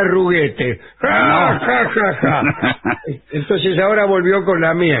doctora Arruguete. Ja, ja, ja, ja. Entonces ahora volvió con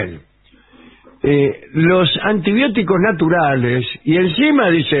la miel. Los antibióticos naturales, y encima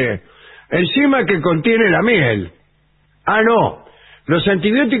dice, encima que contiene la miel. Ah, no, los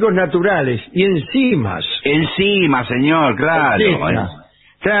antibióticos naturales y enzimas. Encima, señor, claro. Sí, Bueno.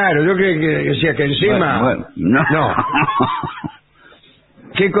 claro, yo creo que decía que encima... Bueno, no.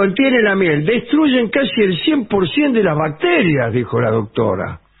 Que contiene la miel, destruyen casi el 100% de las bacterias, dijo la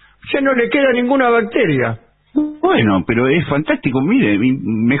doctora. Ya no le queda ninguna bacteria. Bueno, pero es fantástico, mire,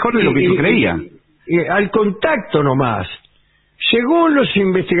 mejor de lo que yo creía. Y al contacto nomás. Según los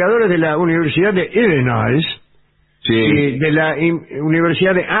investigadores de la Universidad de Illinois Sí. y de la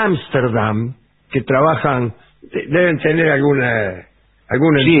Universidad de Ámsterdam, que trabajan, deben tener algún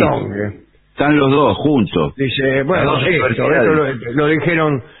Sí. entongue. Están los dos juntos. Dice, bueno, Las dos esto universidades. lo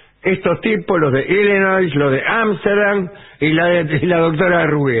dijeron estos tipos, los de Illinois, los de Ámsterdam y la doctora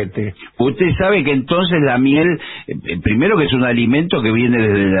Ruguete. Usted sabe que entonces la miel, primero que es un alimento que viene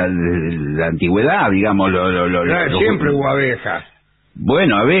desde la antigüedad, digamos. Claro, siempre hubo abejas.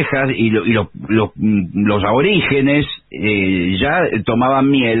 Bueno, abejas y los aborígenes ya tomaban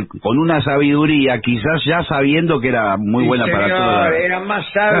miel con una sabiduría, quizás ya sabiendo que era muy Sí, buena para señor, todos. eran más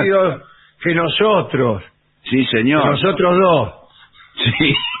sabios que nosotros. Sí, señor. Que nosotros dos.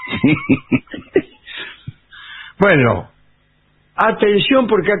 Sí. Bueno, atención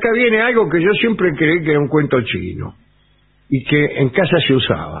porque acá viene algo que yo siempre creí que era un cuento chino y que en casa se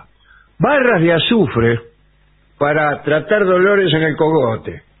usaba. Barras de azufre para tratar dolores en el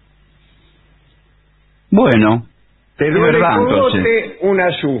cogote. Bueno, Te es duele verdad, el cogote, entonces. un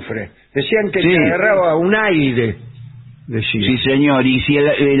azufre. Decían que Sí. te agarraba un aire. Decía. Sí, señor. Y si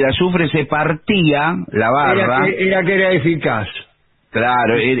el azufre se partía, la barra... Era que era eficaz.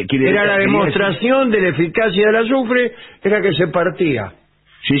 Claro. Era la demostración de la eficacia del azufre, era que se partía.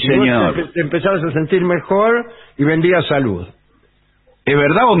 Sí, Y vos señor. te empezabas a sentir mejor y vendía salud. ¿Es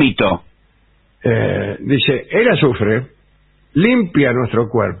verdad o mito? Dice, el azufre limpia nuestro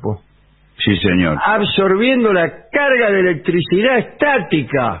cuerpo, Sí, señor. absorbiendo la carga de electricidad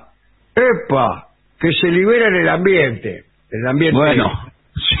estática, ¡epa!, que se libera en el ambiente. El ambiente, Bueno,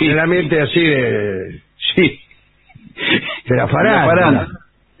 sí. el ambiente así de Sí. la farándula.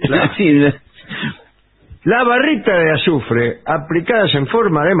 Claro. Sí. La barrita de azufre, aplicadas en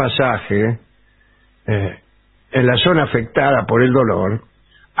forma de masaje en la zona afectada por el dolor,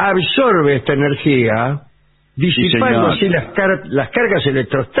 absorbe esta energía, disipando señor. así las cargas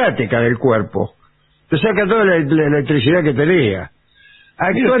electrostáticas del cuerpo, te saca toda la electricidad que tenía.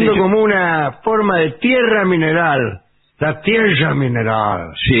 Actuando como una forma de tierra mineral. La tierra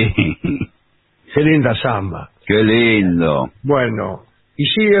mineral. Sí. Qué linda samba. Qué lindo. Bueno, y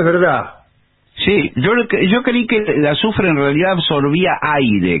sí, es verdad. Sí, yo creí que el azufre en realidad absorbía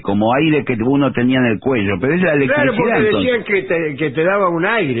aire, como aire que uno tenía en el cuello, pero es la electricidad. Claro, porque entonces. decían que te daba un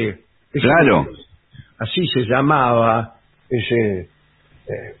aire. Claro. Así se llamaba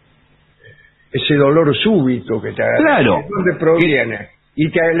ese dolor súbito que te agarra. Claro. ¿De dónde proviene? Y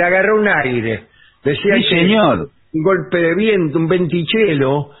le agarró un aire. Decía Sí, que señor. un golpe de viento, un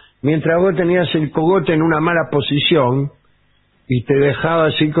ventichelo, mientras vos tenías el cogote en una mala posición y te dejaba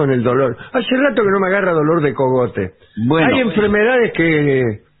así con el dolor. Hace rato que no me agarra dolor de cogote. Bueno, hay enfermedades que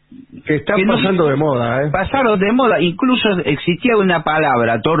están que no- pasando de moda, ¿eh? pasaron de moda, incluso existía una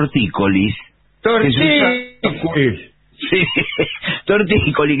palabra, tortícolis. Tortícolis. Sí,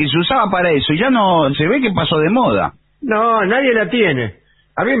 tortícolis, que se usaba para eso, y ya no, se ve que pasó de moda. No, nadie la tiene.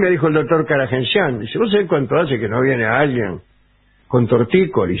 A mí me dijo el doctor Caragencián, dice, ¿vos sabés cuánto hace que no viene alguien con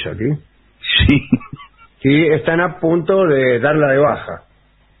tortícolis aquí? Sí. Y están a punto de darla de baja.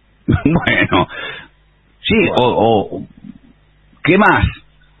 Bueno, sí, o ¿qué más?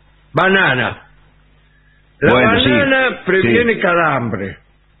 Banana. La Bueno, sí, banana previene sí. calambre.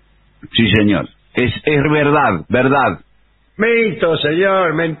 Sí, señor, es verdad. Mito,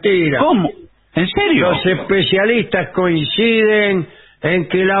 señor, mentira. ¿Cómo? ¿En serio? Los especialistas coinciden en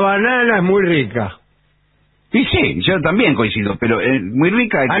que la banana es muy rica. Y sí, yo también coincido, pero muy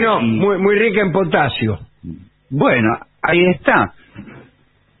rica. No, muy rica en potasio. Bueno, ahí está.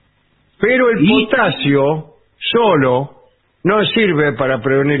 Pero el potasio solo no sirve para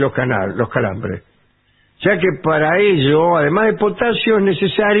prevenir los calambres. Ya que para ello, además de potasio, es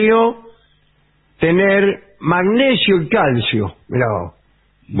necesario tener magnesio y calcio. Mirá vos.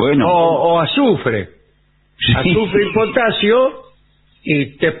 Bueno. O azufre. Sí. Azufre y potasio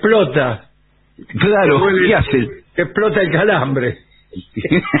y te explota. Claro, ¿qué hace? Te explota el calambre.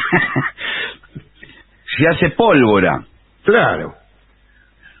 Se hace pólvora. Claro.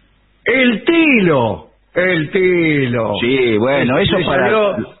 El tilo. Sí, bueno, eso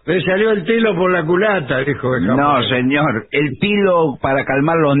Le salió el tilo por la culata, dijo el No, japonés. señor, el tilo para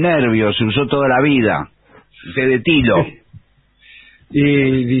calmar los nervios se usó toda la vida. Té de tilo.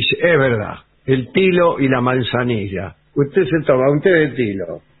 Y dice, es verdad, el tilo y la manzanilla. Usted se toma un té de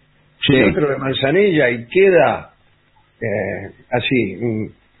tilo, Sí. otro de manzanilla y queda así,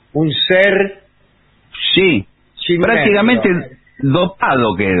 un ser Sí, sin prácticamente medio.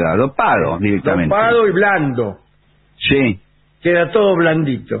 dopado queda, dopado directamente. Dopado y blando, Sí. queda todo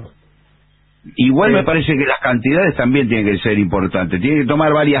blandito. Igual Sí. me parece que las cantidades también tienen que ser importantes. Tiene que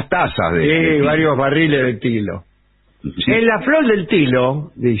tomar varias tazas de Sí, tilo. varios barriles de tilo. Sí. En la flor del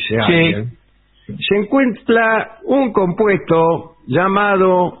tilo, dice alguien, se encuentra un compuesto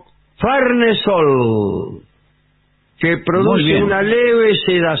llamado farnesol, que Muy produce bien. una leve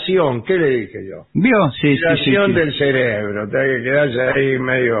sedación. ¿Qué le dije yo? ¿Vio? Sí, Sedación sí. del cerebro. Tiene que quedarse ahí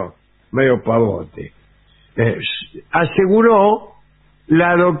medio pavote. Aseguró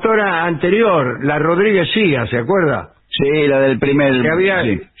la doctora anterior, la Rodríguez Cía, ¿se acuerda? Sí, la del primer...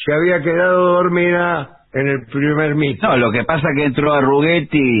 sí. Se había quedado dormida en el primer mito. No, lo que pasa que entró a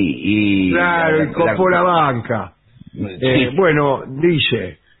Rugetti y... Claro, y copó la banca. Sí. Bueno,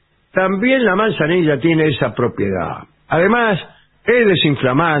 dice, también la manzanilla tiene esa propiedad. Además, es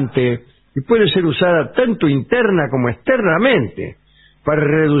desinflamante y puede ser usada tanto interna como externamente para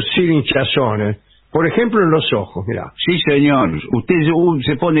reducir hinchazones. Por ejemplo, en los ojos, mirá. Sí, señor. Usted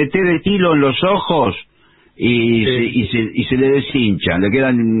se pone té de tilo en los ojos y, Sí. se le deshinchan, le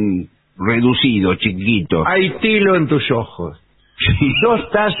quedan reducidos, chiquitos. Hay tilo en tus ojos. Sí.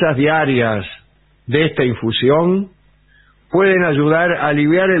 2 tazas diarias de esta infusión pueden ayudar a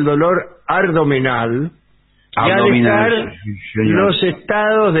aliviar el dolor abdominal y Abdominal, alejar sí, señor. los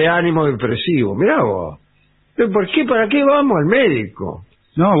estados de ánimo depresivo. Mirá vos. ¿Pero ¿para qué vamos al médico?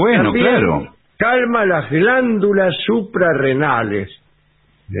 No, bueno, También claro. calma las glándulas suprarrenales,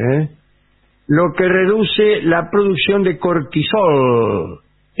 lo que reduce la producción de cortisol.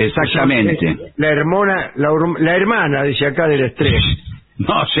 Exactamente. La hermana, dice acá, del estrés.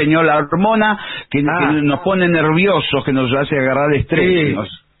 No, señor, la hormona que nos pone nerviosos, que nos hace agarrar estrés.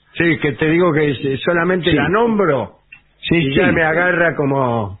 Sí, que te digo que solamente la nombro y ya me agarra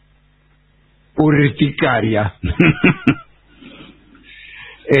como urticaria.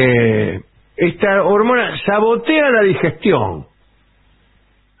 Esta hormona sabotea la digestión.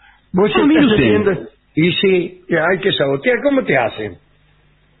 Vos estás haciendo... Y sí, hay que sabotear. ¿Cómo te hacen?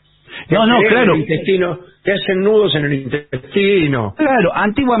 No, claro. El intestino, te hacen nudos en el intestino. Claro,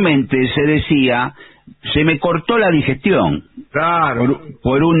 antiguamente se decía se me cortó la digestión. Claro.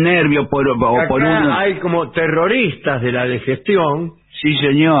 Por un nervio, o por un... Hay como terroristas de la digestión. Sí,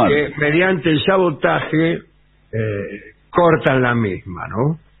 señor. Que mediante el sabotaje cortan la misma,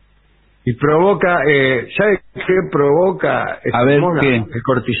 ¿no? Y provoca, ¿sabe qué provoca A ver, ¿qué? el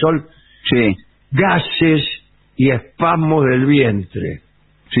cortisol? Sí. Gases y espasmos del vientre.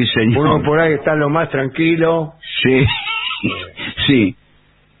 Sí, señor. Uno por ahí está lo más tranquilo. Sí. Sí.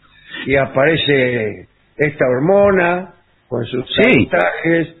 Y aparece esta hormona con sus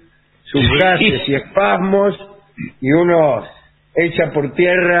sabotajes, sus gases y espasmos, y uno echa por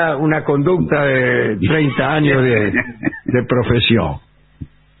tierra una conducta de 30 años de profesión.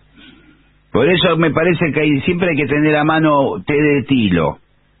 Por eso me parece que siempre hay que tener a mano té de tilo,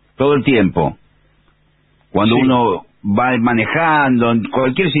 todo el tiempo. Cuando uno va manejando, en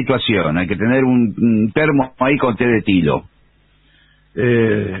cualquier situación, hay que tener un termo ahí con té de tilo.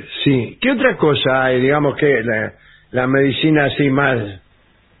 Sí. ¿Qué otra cosa hay, digamos, que la medicina así más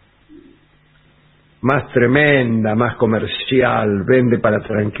tremenda, más comercial, vende para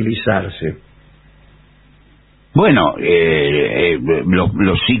tranquilizarse? Bueno,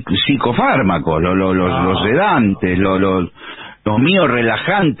 los psicofármacos, los sedantes, los míos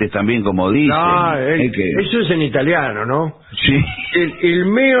relajantes también, como dicen. Eso es en italiano, ¿no? Sí. El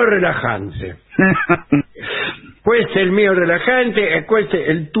mío relajante. Cueste el mío relajante,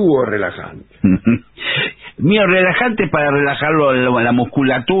 cueste el tuo relajante. Mío relajante para relajar la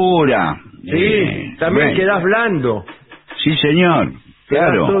musculatura. Sí, también quedás blando. Sí, señor,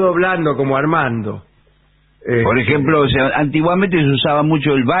 claro. Quedás todo blando como Armando. Por ejemplo, antiguamente se usaba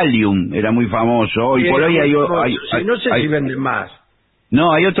mucho el Valium, era muy famoso. Hoy por hoy hay no sé si venden más.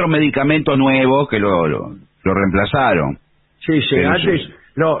 No, hay otros medicamentos nuevos que lo reemplazaron. Sí, antes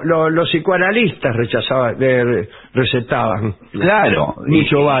los psicoanalistas recetaban. Claro.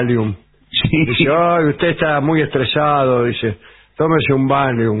 Mucho Valium. Sí. Dice, usted está muy estresado, dice, tómese un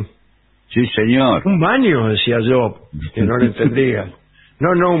Valium. Sí, señor. ¿Un baño? Decía yo, que no lo entendía.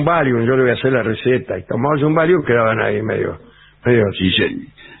 No, un Valium, yo le voy a hacer la receta. Y tomabas un Valium, quedaban ahí medio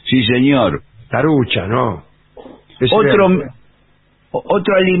sí, señor. Tarucha, ¿no?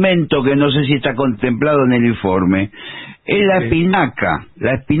 Otro alimento que no sé si está contemplado en el informe es la espinaca.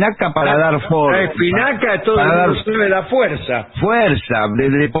 La espinaca para dar fuerza. La espinaca todo el mundo sabe la fuerza. Fuerza,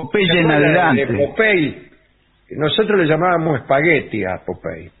 desde Popeye en adelante. De Popeye. Nosotros le llamábamos espagueti a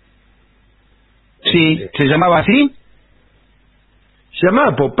Popeye. Sí, ¿se llamaba así? Se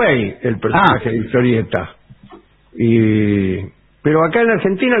llamaba Popeye el personaje de historieta. Pero acá en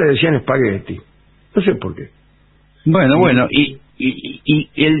Argentina le decían espagueti. No sé por qué. Bueno, y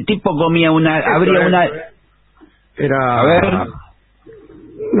el tipo comía habría una... Era... A ver.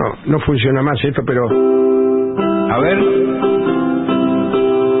 No funciona más esto, pero... A ver.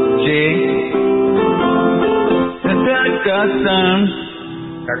 Sí.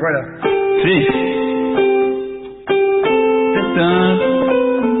 ¿Te acuerdas? Sí.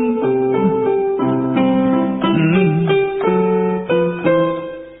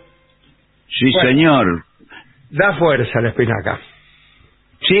 Sí, señor. Da fuerza la espinaca.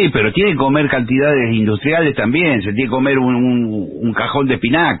 Sí, pero tiene que comer cantidades industriales también. Se tiene que comer un cajón de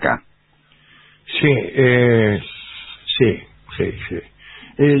espinaca. Sí.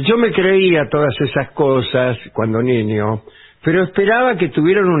 Yo me creía todas esas cosas cuando niño, pero esperaba que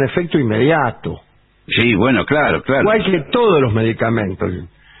tuvieran un efecto inmediato. Sí, bueno, claro. Igual que todos los medicamentos.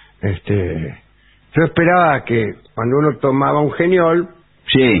 Yo esperaba que cuando uno tomaba un Geniol,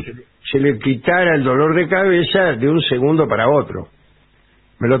 se le quitara el dolor de cabeza de un segundo para otro.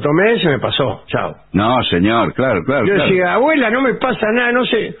 Me lo tomé y se me pasó. Chao. No, señor, claro. Yo decía, abuela, no me pasa nada, no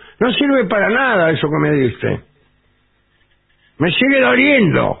sirve para nada eso que me diste. Me sigue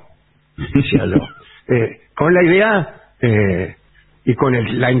doliendo. Decía yo. Con la idea y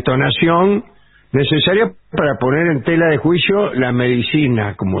con la entonación necesaria para poner en tela de juicio la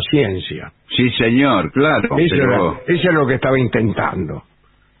medicina como ciencia. Sí, señor, claro. Eso es lo que estaba intentando,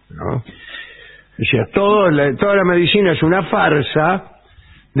 ¿no? Decía, toda la medicina es una farsa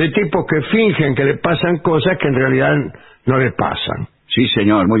de tipos que fingen que le pasan cosas que en realidad no le pasan. Sí,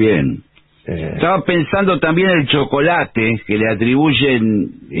 señor, muy bien. Estaba pensando también en el chocolate, que le atribuyen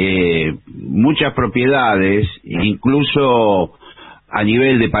muchas propiedades, incluso a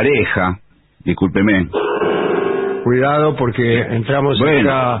nivel de pareja. Discúlpeme. Cuidado porque entramos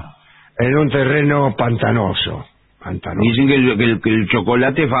acá en un terreno pantanoso. Dicen que el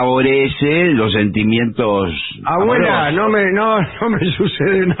chocolate favorece los sentimientos. Abuela, no me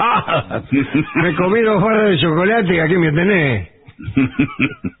sucede nada. Me comí 2 barras de chocolate y aquí me tenés.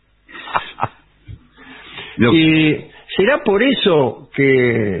 ¿Y será por eso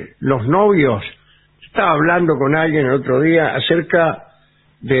que los novios Estaba hablando con alguien el otro día acerca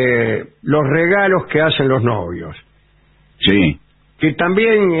de los regalos que hacen los novios, Sí. que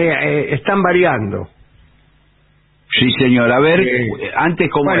también están variando. Sí, señor. A ver, antes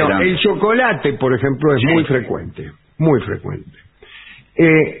cómo Bueno, era. el chocolate, por ejemplo, es Sí. muy frecuente, muy frecuente.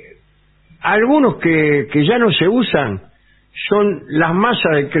 Algunos que ya no se usan son las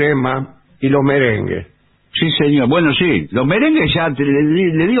masas de crema y los merengues. Sí, señor. Bueno, sí. Los merengues ya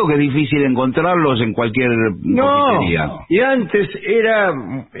le digo que es difícil encontrarlos en cualquier confitería. Y antes era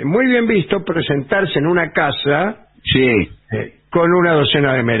muy bien visto presentarse en una casa Sí. con una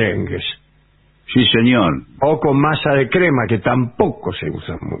docena de merengues. Sí, señor. O con masa de crema, que tampoco se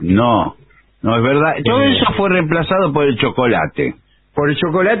usa mucho. No, no es verdad. Todo eso fue reemplazado por el chocolate. Por el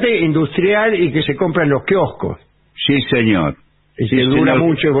chocolate industrial y que se compra en los kioscos. Sí, señor. Y Sí, que dura señor.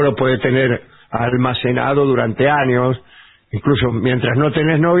 mucho y vos lo podés tener almacenado durante años. Incluso mientras no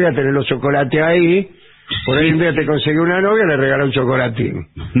tenés novia, tenés los chocolates ahí. Por ahí un día te conseguí una novia, le regala un chocolatín.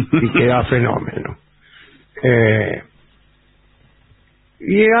 Y queda fenómeno.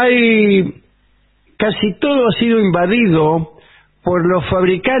 Y hay... Casi todo ha sido invadido por los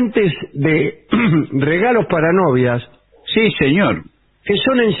fabricantes de regalos para novias, Sí, señor. que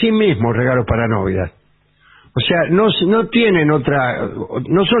son en sí mismos regalos para novias. O sea, no tienen otra,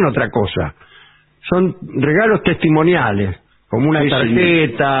 no son otra cosa. Son regalos testimoniales, como una Sí,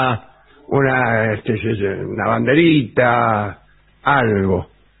 tarjeta, una banderita, algo.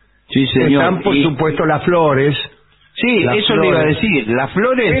 Sí, señor. Están, por supuesto, las flores. Sí, Las eso le iba a flores. decir. Las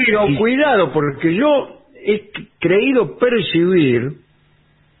flores... Pero cuidado, porque yo he creído percibir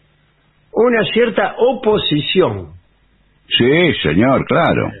una cierta oposición Sí, señor,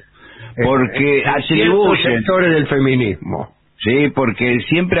 claro. Porque en ciertos atribuyen... sectores del feminismo. Sí, porque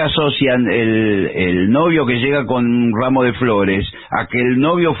siempre asocian el novio que llega con un ramo de flores a que el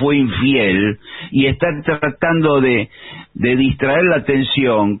novio fue infiel y está tratando de distraer la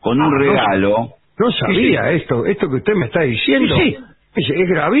atención con un regalo. No sabía esto que usted me está diciendo. Sí. Es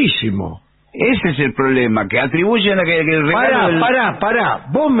gravísimo. Ese es el problema, que atribuyen a que el regalo... Pará.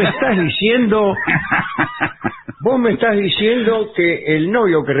 Vos me estás diciendo que el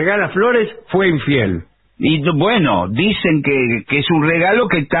novio que regala flores fue infiel. Y bueno, dicen que es un regalo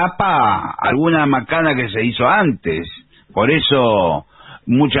que tapa alguna macana que se hizo antes. Por eso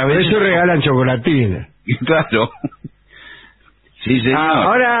muchas Por veces... eso regalan chocolatines. Claro. Sí, señor.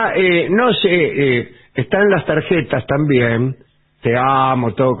 Ahora, no sé, están las tarjetas también. Te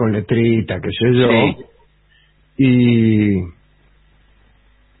amo, todo con letrita, qué sé yo. Sí.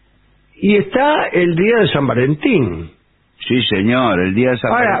 Y está el día de San Valentín. Sí, señor, el día de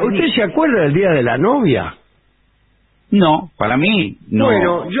San Ahora, Valentín. ¿usted se acuerda del día de la novia? No, para mí no.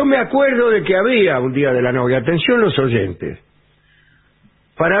 Bueno, yo me acuerdo de que había un día de la novia. Atención los oyentes.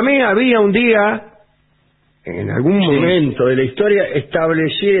 Para mí había un día, en algún momento de la historia,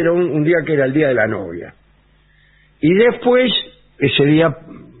 establecieron un día que era el día de la novia. Y después, ese día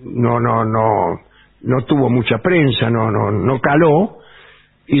no tuvo mucha prensa, no caló,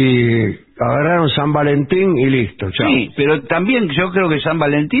 y agarraron San Valentín y listo, chao. Sí, pero también yo creo que San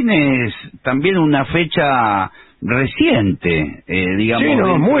Valentín es también una fecha reciente, digamos. Sí,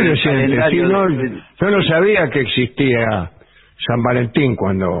 no, muy del reciente. Sí, calendario yo no sabía que existía San Valentín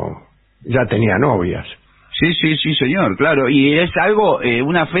cuando ya tenía novias. Sí, señor, claro. Y es algo,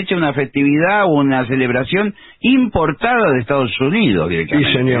 una fecha, una festividad, una celebración importada de Estados Unidos Sí,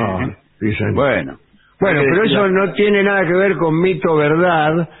 directamente. señor. Sí, señor. Bueno, Pero eso no tiene nada que ver con mito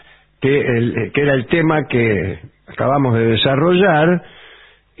verdad, que era el tema que acabamos de desarrollar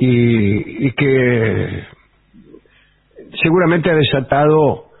y que seguramente ha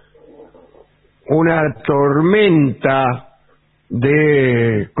desatado una tormenta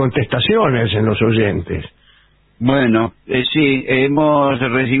de contestaciones en los oyentes. Bueno, sí, hemos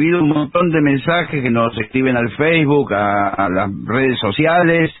recibido un montón de mensajes que nos escriben al Facebook, a las redes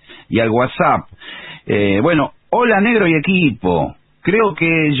sociales y al WhatsApp. Bueno, hola negro y equipo. Creo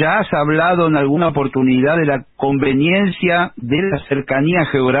que ya has hablado en alguna oportunidad de la conveniencia de la cercanía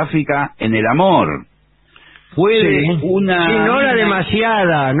geográfica en el amor. Puede Sí. una... Sí, no la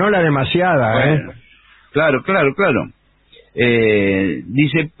demasiada, Bueno, claro.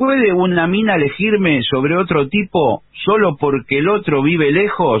 Dice, ¿puede una mina elegirme sobre otro tipo solo porque el otro vive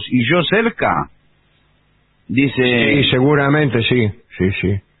lejos y yo cerca? Dice... Sí, seguramente sí.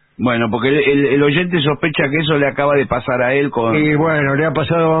 Bueno, porque el oyente sospecha que eso le acaba de pasar a él con... Y bueno, le ha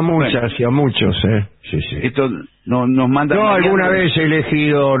pasado a muchas y a muchos, Sí. Esto nos manda... Yo alguna vez he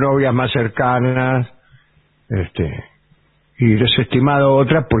elegido novias más cercanas, y desestimado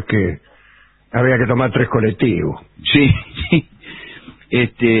otras porque había que tomar 3 colectivos. Sí.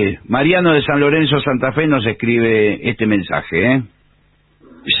 Mariano de San Lorenzo, Santa Fe, nos escribe este mensaje, ¿eh?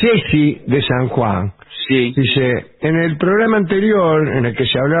 Ceci de San Juan. Sí. Dice, en el programa anterior, en el que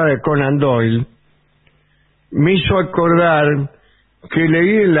se hablaba de Conan Doyle, me hizo acordar que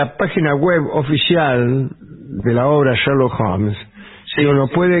leí en la página web oficial de la obra Sherlock Holmes que uno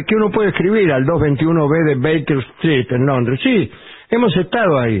puede escribir al 221B de Baker Street en Londres. Sí, hemos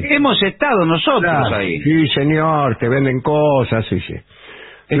estado ahí. Hemos estado nosotros ahí. Sí, señor, te venden cosas, sí.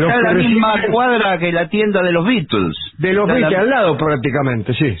 Está en la misma cuadra que la tienda de los Beatles. De los Beatles, al lado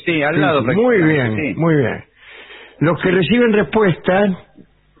prácticamente, sí. Sí, al lado Muy prácticamente. bien, Sí. muy bien. Los que reciben respuestas,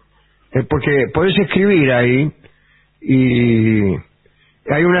 porque podés escribir ahí, y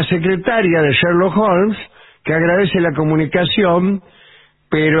hay una secretaria de Sherlock Holmes que agradece la comunicación,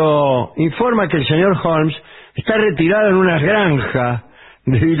 pero informa que el señor Holmes está retirado en una granja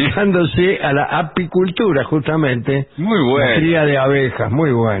dedicándose a la apicultura, justamente. Muy bueno. La cría de abejas.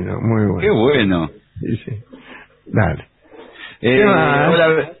 Muy bueno, muy bueno. Qué bueno. Sí. Dale. ¿Qué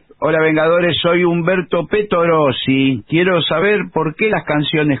más? Hola, Vengadores, soy Humberto Petorossi. Quiero saber por qué las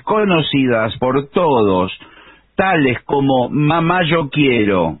canciones conocidas por todos, tales como Mamá Yo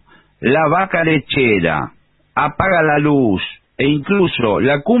Quiero, La Vaca Lechera, Apaga la Luz e incluso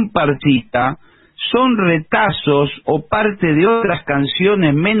La Comparsita, son retazos o parte de otras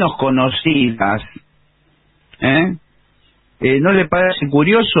canciones menos conocidas. ¿No le parece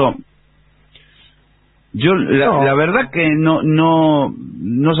curioso? Yo la verdad que no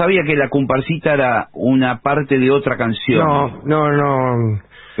sabía que La Comparsita era una parte de otra canción. No.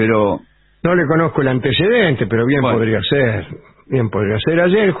 Pero no le conozco el antecedente, pero bien bueno. podría ser. Bien podría ser.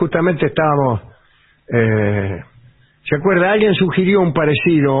 Ayer justamente estábamos... ¿se acuerda? Alguien sugirió un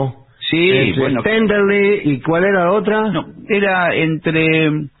parecido. sí, bueno. Tenderly, ¿y cuál era la otra? No, era entre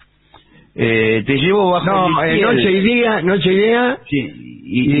Te llevo bajo mi piel. Noche y día. Sí,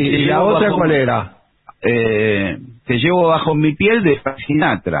 y la otra ¿cuál era? Te llevo bajo mi piel de Frank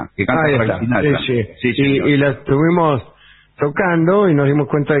Sinatra, que canta Frank Sinatra. Sí. Y la estuvimos tocando y nos dimos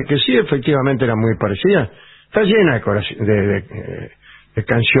cuenta de que sí, efectivamente era muy parecida. Está llena de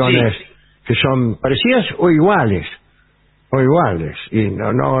canciones que son parecidas o iguales. Y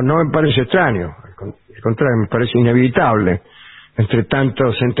no me parece extraño, al contrario, me parece inevitable entre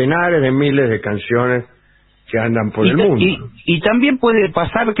tantos centenares de miles de canciones que andan por el mundo. Y también puede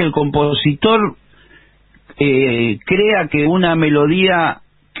pasar que el compositor crea que una melodía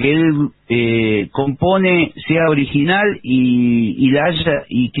que él compone sea original y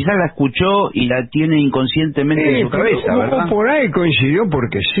quizás la escuchó y la tiene inconscientemente en su cabeza, ¿verdad? Por ahí coincidió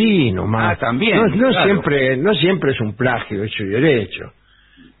porque sí, nomás. También. No Claro. siempre es un plagio hecho y derecho.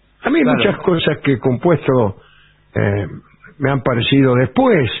 A mí Claro. muchas cosas que he compuesto me han parecido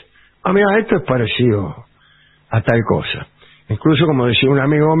después. Mira, esto es parecido a tal cosa. Incluso, como decía un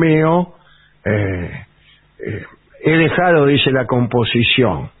amigo mío, he dejado, dice, la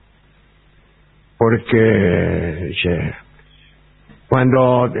composición, porque dice,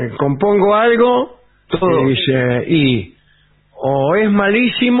 cuando compongo algo, dice, o es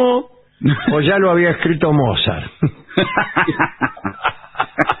malísimo o ya lo había escrito Mozart.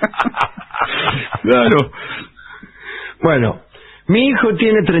 Claro. Bueno, mi hijo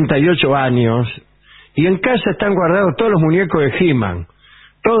tiene 38 años y en casa están guardados todos los muñecos de He-Man,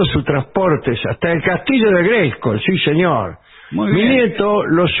 todos sus transportes, hasta el castillo de Grayskull, sí señor. Muy Mi bien. nieto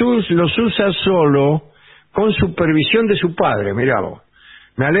los usa solo con supervisión de su padre, mirá vos.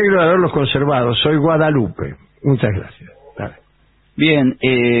 Me alegro de haberlos conservado, soy Guadalupe. Muchas gracias. Dale. Bien,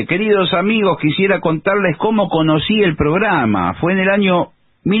 queridos amigos, quisiera contarles cómo conocí el programa. Fue en el año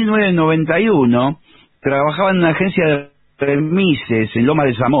 1991, trabajaba en una agencia de remises en Loma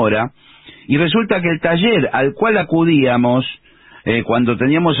de Zamora, y resulta que el taller al cual acudíamos cuando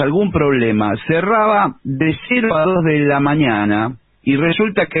teníamos algún problema cerraba de 0 a 2 de la mañana, y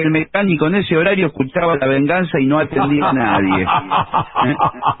resulta que el mecánico en ese horario escuchaba La Venganza y no atendía a nadie.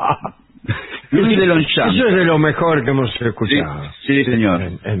 Luis de Longchamp. Eso es de lo mejor que hemos escuchado. Sí, señor.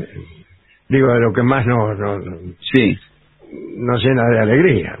 Digo, de lo que más Sí. nos llena de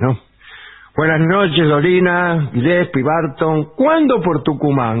alegría, ¿no? Buenas noches, Dorina, Gillespie, Barton. ¿Cuándo por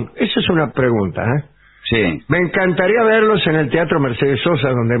Tucumán? Esa es una pregunta, ¿eh? Sí. Me encantaría verlos en el Teatro Mercedes Sosa,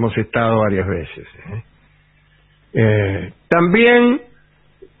 donde hemos estado varias veces. También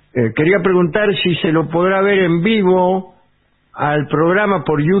quería preguntar si se lo podrá ver en vivo al programa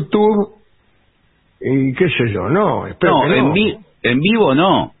por YouTube y qué sé yo, no, espero No, que no. en vivo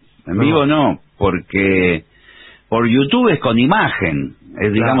no. En vivo no, porque por YouTube es con imagen,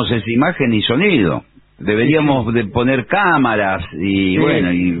 digamos, es imagen y sonido. Deberíamos de poner cámaras y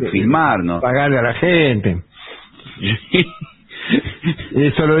filmarnos. Pagarle a la gente.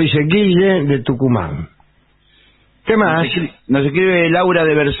 Esto lo dice Guille de Tucumán. ¿Qué más? Nos escribe Laura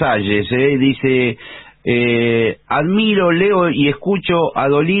de Versalles, dice, admiro, leo y escucho a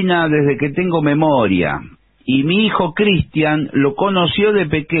Dolina desde que tengo memoria. Y mi hijo Cristian lo conoció de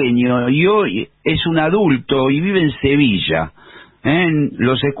pequeño y hoy es un adulto y vive en Sevilla.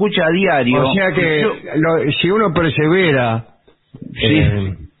 Los escucha a diario. O sea que si uno persevera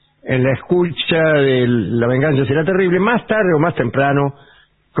en la escucha de La venganza será terrible, más tarde o más temprano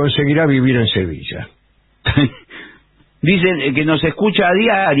conseguirá vivir en Sevilla. Dicen que nos escucha a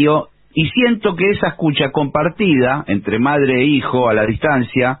diario y siento que esa escucha compartida entre madre e hijo a la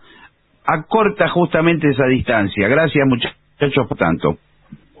distancia acorta justamente esa distancia. Gracias, muchachos, por tanto.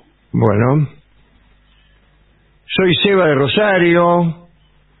 Bueno, soy Seba de Rosario.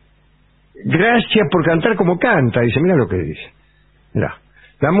 Gracias por cantar como canta. Dice, mira lo que dice. Mirá,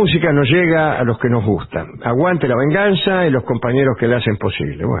 la música nos llega a los que nos gustan. Aguante la venganza y los compañeros que la hacen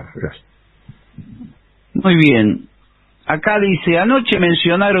posible. Bueno, gracias. Muy bien. Acá dice, anoche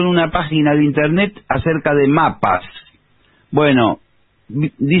mencionaron una página de internet acerca de mapas. Bueno,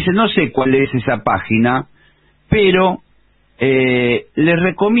 dice, no sé cuál es esa página, pero les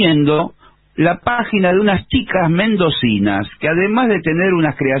recomiendo la página de unas chicas mendocinas que además de tener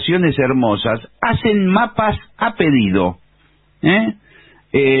unas creaciones hermosas, hacen mapas a pedido.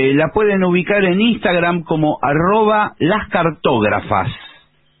 La pueden ubicar en Instagram como @lascartógrafas.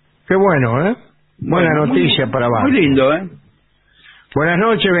 Qué bueno, ¿eh? Buena noticia para Barton. Muy lindo, Buenas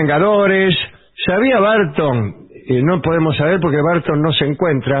noches, Vengadores. ¿Sabía Barton? No podemos saber porque Barton no se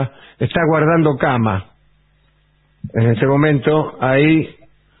encuentra, está guardando cama. En este momento, ahí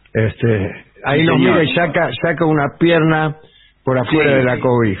nos mira y saca una pierna por afuera de la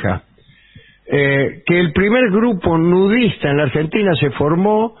cobija. Que el primer grupo nudista en la Argentina se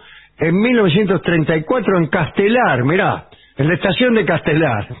formó en 1934 en Castelar, mirá, en la estación de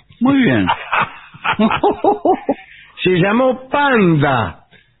Castelar. Muy bien. Se llamó Panda,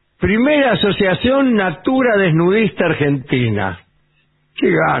 primera asociación natura desnudista argentina.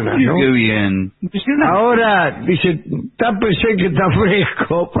 Qué ganas, ¿no? Qué bien. Ahora, dice, tápese que está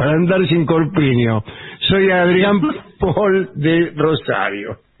fresco para andar sin corpiño. Soy Adrián Paul de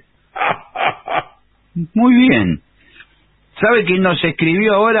Rosario. Muy bien. ¿Sabe quién nos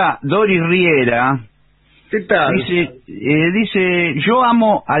escribió ahora? Doris Riera. ¿Qué tal? Dice, yo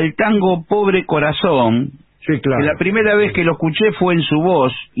amo al tango Pobre Corazón. Sí, claro. Que la primera vez que lo escuché fue en su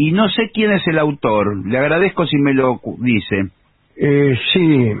voz y no sé quién es el autor. Le agradezco si me lo dice.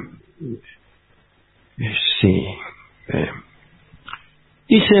 Sí.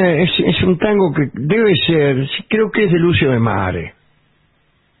 Dice, es un tango que debe ser, creo que es de Lucio de Mare.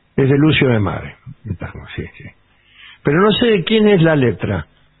 Es de Lucio de Mare, el tango, sí. Pero no sé de quién es la letra.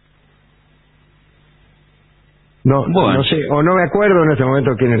 No sé, o no me acuerdo en este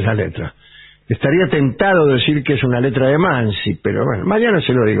momento quién es la letra. Estaría tentado de decir que es una letra de Mansi, pero bueno, mañana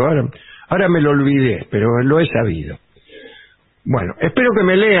se lo digo. Ahora me lo olvidé, pero lo he sabido. Bueno, espero que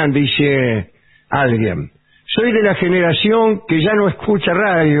me lean, dice alguien. Soy de la generación que ya no escucha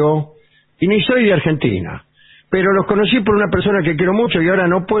radio y ni soy de Argentina, pero los conocí por una persona que quiero mucho y ahora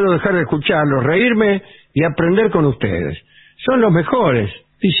no puedo dejar de escucharlos, reírme y aprender con ustedes. Son los mejores,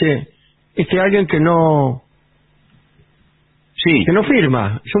 dice alguien que no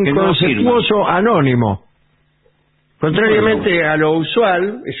firma, es un conceptuoso anónimo. Contrariamente a lo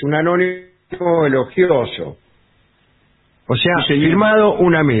usual, es un anónimo elogioso. O sea, firmado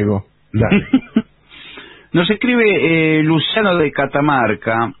un amigo. Claro. Nos escribe Luciano de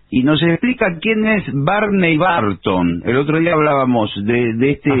Catamarca y nos explica quién es Barney Barton. El otro día hablábamos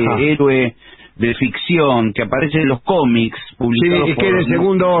de este héroe de ficción que aparece en los cómics publicados y que es de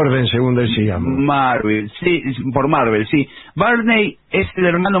segundo orden, según decíamos. Marvel, sí, por Marvel, sí. Barney es el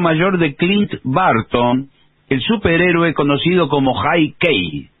hermano mayor de Clint Barton, el superhéroe conocido como High K.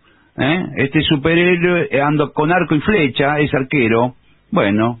 Este superhéroe anda con arco y flecha, es arquero.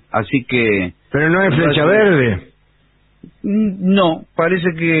 Bueno, así que... Pero no es flecha verde. No,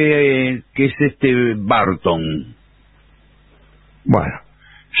 parece que es Barton. Bueno,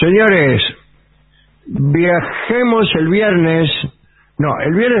 señores, viajemos el viernes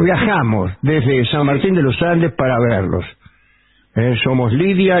viajamos desde San Martín de los Andes para verlos. Somos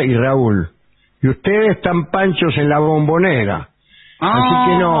Lidia y Raúl. Y ustedes están panchos en la Bombonera. Así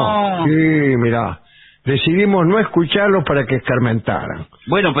que no. Sí, mirá. Decidimos no escucharlos para que escarmentaran.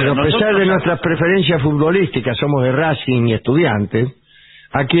 Bueno, pero a pesar de nuestras preferencias futbolísticas, somos de Racing y Estudiantes,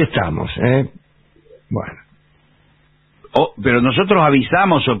 aquí estamos, Bueno. Pero nosotros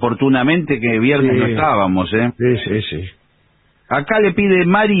avisamos oportunamente que viernes no estábamos, Sí. Acá le pide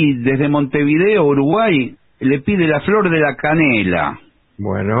Mari desde Montevideo, Uruguay, le pide la flor de la canela.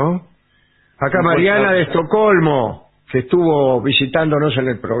 Bueno. Acá Mariana de Estocolmo, que estuvo visitándonos en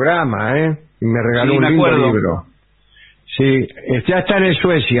el programa, y me regaló un lindo libro. Sí, ya están en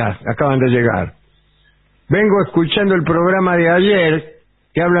Suecia, acaban de llegar. Vengo escuchando el programa de ayer,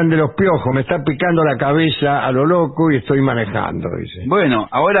 que hablan de los piojos, me está picando la cabeza a lo loco y estoy manejando, dice. Bueno,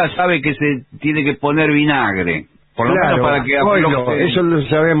 ahora sabe que se tiene que poner vinagre, por lo menos para que afloje. Eso lo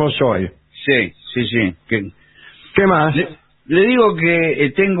sabemos hoy. Sí. ¿Qué más? Le digo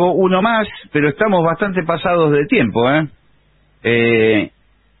que tengo uno más, pero estamos bastante pasados de tiempo,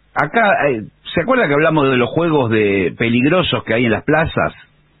 Acá, ¿se acuerda que hablamos de los juegos de peligrosos que hay en las plazas?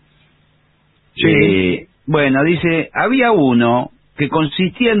 Sí. Bueno, dice, había uno que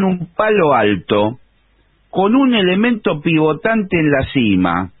consistía en un palo alto con un elemento pivotante en la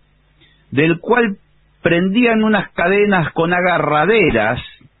cima, del cual prendían unas cadenas con agarraderas,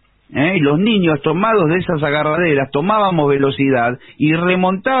 y los niños, tomados de esas agarraderas, tomábamos velocidad y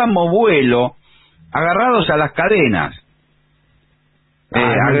remontábamos vuelo agarrados a las cadenas,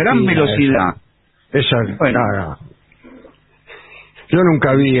 a gran velocidad. Bueno. Yo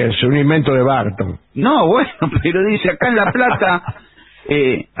nunca vi eso, un invento de Barton. No, bueno, pero dice, acá en La Plata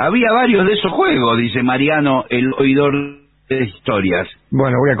había varios de esos juegos, dice Mariano, el oidor de historias.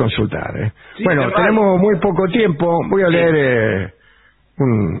 Bueno, voy a consultar. Sí, bueno, tenemos muy poco tiempo, voy a leer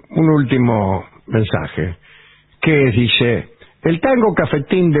un último mensaje, que dice, el tango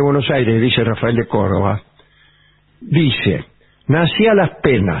cafetín de Buenos Aires, dice Rafael de Córdoba, dice, nací a las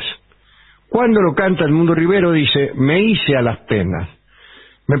penas. Cuando lo canta el Mundo Rivero dice, me hice a las penas.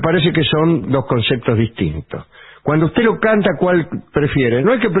 Me parece que son dos conceptos distintos. Cuando usted lo canta, ¿cuál prefiere?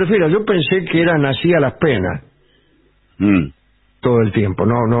 No es que prefiera, yo pensé que era nací a las penas. Todo el tiempo.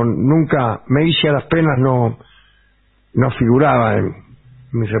 Nunca me hice a las penas, no figuraba en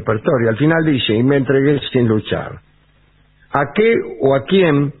mi repertorio. Al final dice, y me entregué sin luchar. ¿A qué o a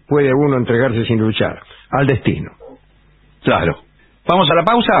quién puede uno entregarse sin luchar? Al destino. Claro. ¿Vamos a la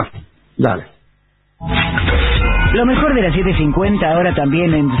pausa? Dale. Lo mejor de la 750 ahora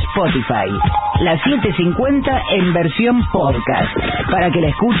también en Spotify. La 750 en versión podcast, para que la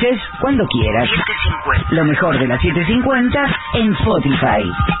escuches cuando quieras. Lo mejor de la 750 en Spotify.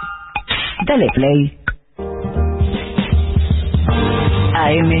 Dale play.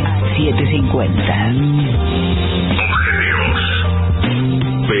 AM750. Objetivos,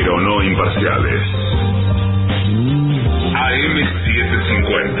 pero no imparciales.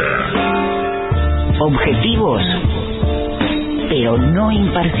 AM750. Objetivos, pero no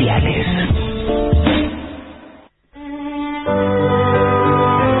imparciales.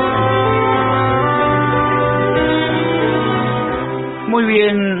 Muy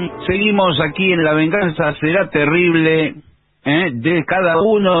bien, seguimos aquí en La Venganza Será Terrible, de cada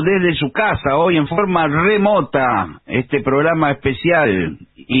uno desde su casa, hoy en forma remota, este programa especial.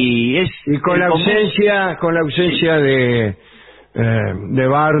 Y con la ausencia de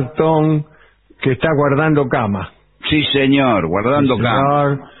Barton, que está guardando cama. Sí, señor, guardando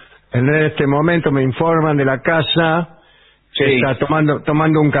cama. En este momento me informan de la casa que está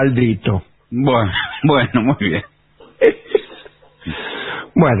tomando un caldito. Bueno, muy bien.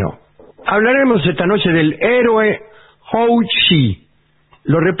 Bueno, hablaremos esta noche del héroe Ho Chi.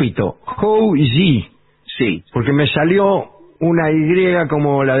 Lo repito, Ho Chi. Sí. Porque me salió una Y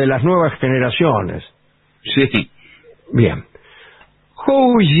como la de las nuevas generaciones. Sí. Bien.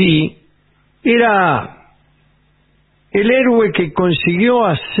 Ho Chi era el héroe que consiguió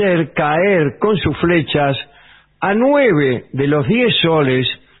hacer caer con sus flechas a 9 de los 10 soles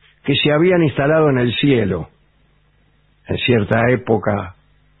que se habían instalado en el cielo en cierta época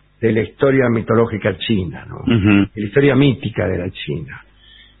de la historia mitológica china, ¿no? Uh-huh. La historia mítica de la China.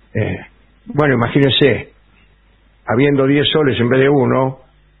 Bueno, imagínense, habiendo 10 soles en vez de uno,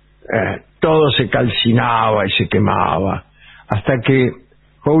 todo se calcinaba y se quemaba, hasta que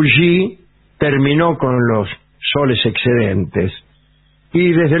Hou Ji terminó con los soles excedentes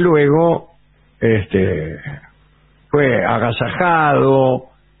y desde luego fue agasajado.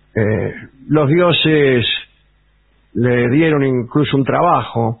 Los dioses le dieron incluso un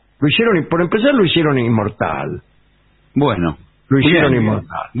trabajo, lo hicieron, por empezar lo hicieron inmortal. Bueno, lo hicieron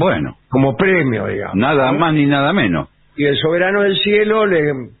inmortal. Bueno, como premio, digamos. Nada más ni nada menos. Y el soberano del cielo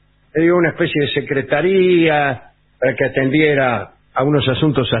le dio una especie de secretaría para que atendiera a unos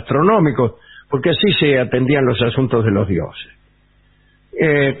asuntos astronómicos, porque así se atendían los asuntos de los dioses.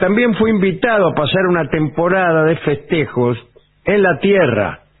 También fue invitado a pasar una temporada de festejos en la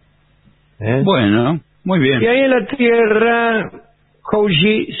tierra. Bueno, muy bien. Y ahí en la tierra, Hou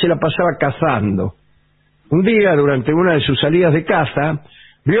Ji se la pasaba cazando. Un día, durante una de sus salidas de caza,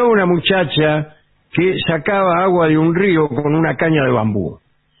 vio a una muchacha que sacaba agua de un río con una caña de bambú.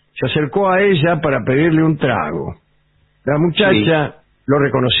 Se acercó a ella para pedirle un trago. La muchacha lo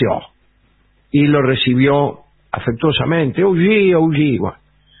reconoció y lo recibió afectuosamente. Oye.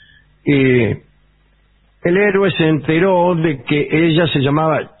 El héroe se enteró de que ella se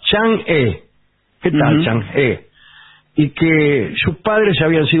llamaba Chang-e. ¿Qué tal, Chang-e? Y que sus padres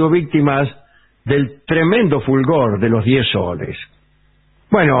habían sido víctimas del tremendo fulgor de los 10 soles.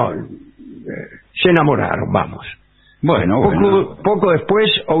 Bueno, se enamoraron, vamos. Poco después,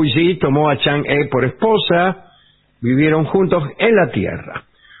 Ouji tomó a Chang-e por esposa, vivieron juntos en la tierra.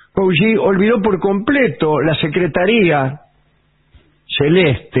 Ouji olvidó por completo la secretaría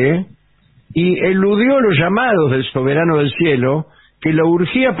celeste y eludió los llamados del soberano del cielo que lo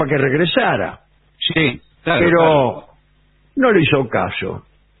urgía para que regresara. Sí, claro. Pero no le hizo caso.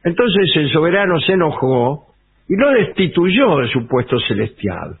 Entonces el soberano se enojó y lo destituyó de su puesto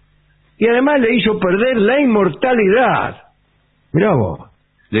celestial. Y además le hizo perder la inmortalidad. Mirá vos.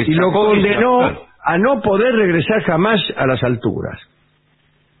 Y lo condenó a no poder regresar jamás a las alturas.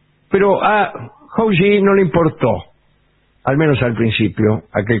 Pero a Ouji no le importó, al menos al principio,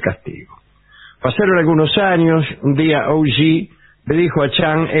 aquel castigo. Pasaron algunos años. Un día Ouji le dijo a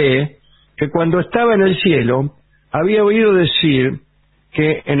Chang-e que cuando estaba en el cielo había oído decir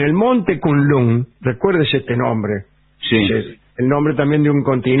que en el monte Kunlun, recuérdese este nombre, sí, el nombre también de un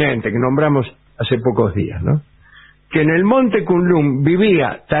continente que nombramos hace pocos días, ¿no? Que en el monte Kunlun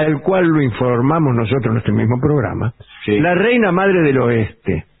vivía, tal cual lo informamos nosotros en este mismo programa, la reina madre del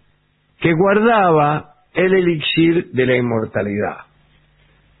oeste, que guardaba el elixir de la inmortalidad.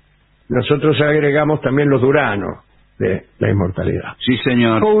 Nosotros agregamos también los duranos de la inmortalidad. Sí,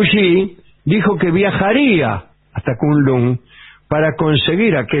 señor. Ouji dijo que viajaría hasta Kunlun para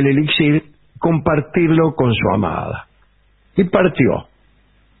conseguir aquel elixir, compartirlo con su amada. Y partió,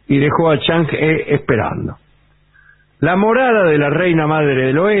 y dejó a Chang-e esperando. La morada de la reina madre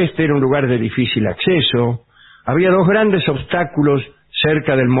del oeste era un lugar de difícil acceso. Había 2 grandes obstáculos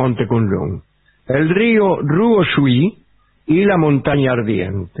cerca del monte Kunlun: el río Ruoshui y la montaña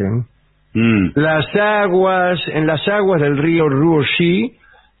ardiente. En las aguas del río Ruoshui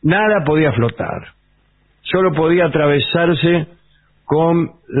nada podía flotar. Solo podía atravesarse con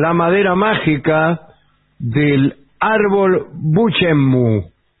la madera mágica del árbol Buchenmu,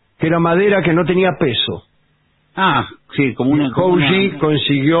 que era madera que no tenía peso. Sí, como una... Ouji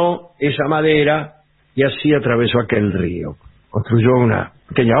consiguió esa madera y así atravesó aquel río. Construyó una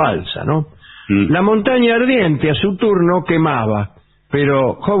pequeña balsa, ¿no? La montaña ardiente a su turno quemaba,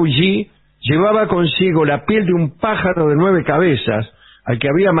 pero Ouji llevaba consigo la piel de un pájaro de 9 cabezas al que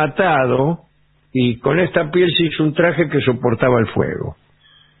había matado, y con esta piel se hizo un traje que soportaba el fuego.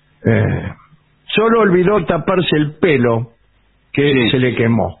 Solo olvidó taparse el pelo, que se le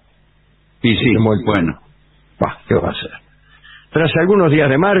quemó. Y sí, bueno. ¿Qué va a hacer? Tras algunos días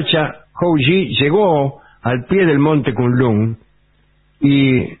de marcha, Ouji llegó al pie del monte Kunlun,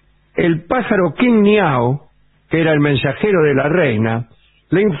 y el pájaro King Niao, que era el mensajero de la reina,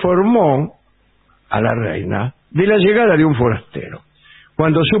 le informó a la reina de la llegada de un forastero.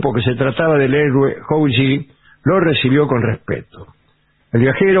 Cuando supo que se trataba del héroe, Ouji lo recibió con respeto. El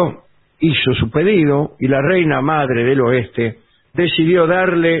viajero hizo su pedido y la reina madre del oeste decidió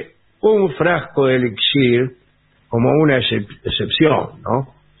darle un frasco de elixir como una excepción,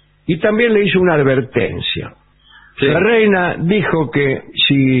 ¿no? Y también le hizo una advertencia. La reina dijo que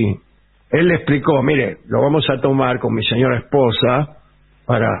si él le explicó, mire, lo vamos a tomar con mi señora esposa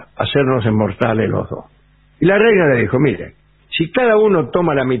para hacernos inmortales los dos. Y la reina le dijo, mire, si cada uno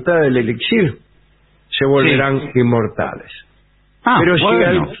toma la mitad del elixir, se volverán inmortales.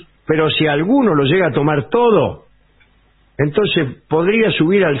 Pero si alguno lo llega a tomar todo, entonces podría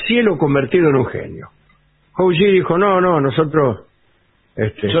subir al cielo convertido en un genio. Ouji dijo, no, nosotros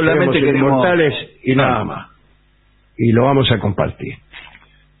solamente queremos inmortales y nada más. Y lo vamos a compartir.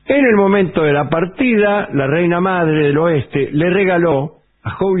 En el momento de la partida, la reina madre del oeste le regaló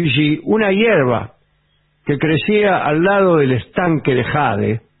a Ouji una hierba que crecía al lado del estanque de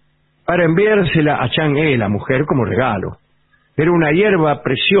jade para enviársela a Chang-e, la mujer, como regalo. Era una hierba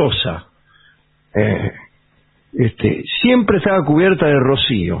preciosa. Siempre estaba cubierta de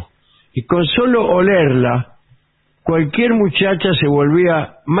rocío, y con solo olerla cualquier muchacha se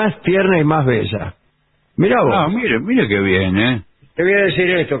volvía más tierna y más bella. Mirá vos. Mire qué bien, Te voy a decir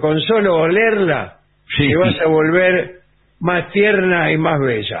esto, con solo olerla te vas a volver más tierna y más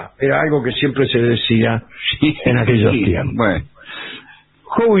bella. Era algo que siempre se decía en aquellos tiempos. Bueno.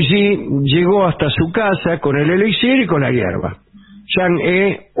 Ouji llegó hasta su casa con el elixir y con la hierba.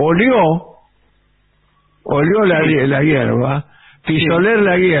 Chang-e olió la hierba, quiso oler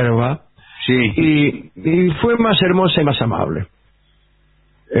la hierba, Sí. Y fue más hermosa y más amable.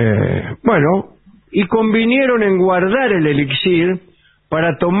 Bueno, y convinieron en guardar el elixir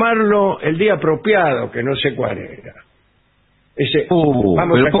para tomarlo el día apropiado, que no sé cuál era.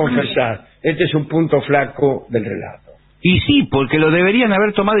 Vamos a confesar, este es un punto flaco del relato. Y sí, porque lo deberían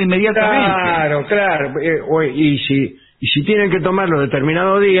haber tomado inmediatamente. Claro. Y si tienen que tomarlo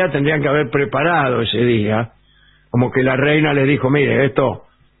determinado día, tendrían que haber preparado ese día. Como que la reina les dijo, mire, esto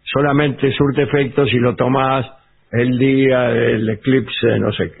solamente surte efecto si lo tomás el día del eclipse,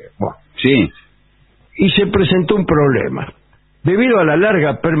 no sé qué. Bueno. Sí. Y se presentó un problema. Debido a la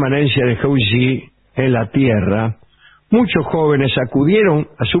larga permanencia de Houji en la tierra, muchos jóvenes acudieron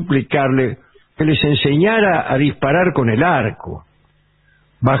a suplicarle que les enseñara a disparar con el arco.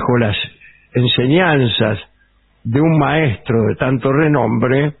 Bajo las enseñanzas de un maestro de tanto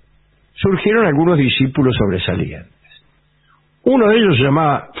renombre, surgieron algunos discípulos sobresalientes. Uno de ellos se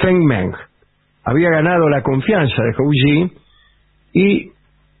llamaba Feng Meng. Había ganado la confianza de Houji y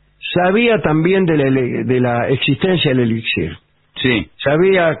sabía también de la existencia del elixir. Sí.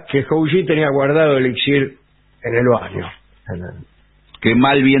 Sabía que Houji tenía guardado el elixir en el baño. Qué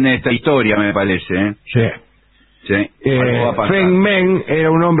mal viene esta historia, me parece, ¿eh? Sí. Sí. Algo va a pasar. Feng Meng era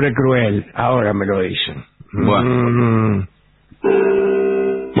un hombre cruel, ahora me lo dicen. Bueno.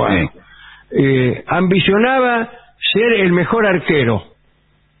 Bueno. Ambicionaba ser el mejor arquero,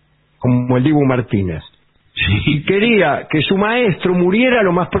 como el Dibu Martínez. Sí. Y quería que su maestro muriera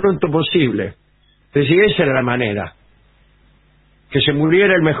lo más pronto posible. Es decir, esa era la manera. Que se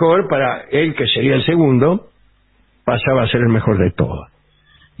muriera el mejor para él, que sería el segundo, pasaba a ser el mejor de todos.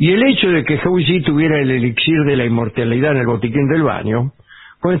 Y el hecho de que Houji tuviera el elixir de la inmortalidad en el botiquín del baño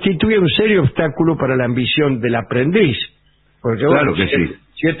constituía un serio obstáculo para la ambición del aprendiz. Porque claro bueno, que sí.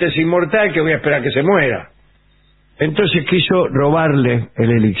 Si este es inmortal, que voy a esperar que se muera. Entonces quiso robarle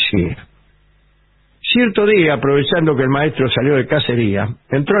el elixir. Cierto día, aprovechando que el maestro salió de cacería,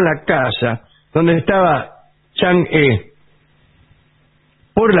 entró en la casa donde estaba Chang'e.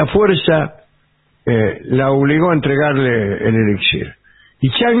 Por la fuerza la obligó a entregarle el elixir. Y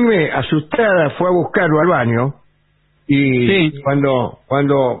Chang'e, asustada, fue a buscarlo al baño y sí.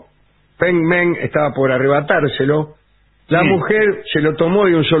 cuando Feng Meng estaba por arrebatárselo, la mujer se lo tomó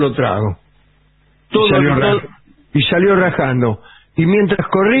de un solo trago. Y salió rajando. Y mientras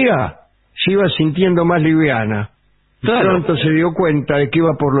corría, se iba sintiendo más liviana. Claro. Pronto se dio cuenta de que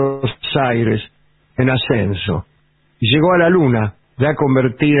iba por los aires, en ascenso. Y llegó a la luna, ya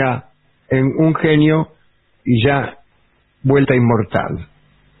convertida en un genio y ya vuelta inmortal.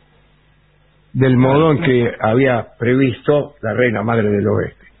 Del modo en que había previsto la reina madre del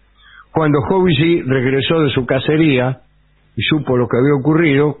oeste. Cuando Houji regresó de su cacería y supo lo que había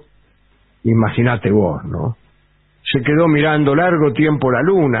ocurrido, imagínate vos, ¿no? Se quedó mirando largo tiempo la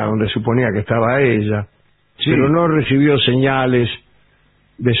luna, donde suponía que estaba ella, pero no recibió señales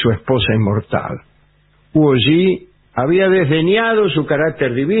de su esposa inmortal. Houji había desdeñado su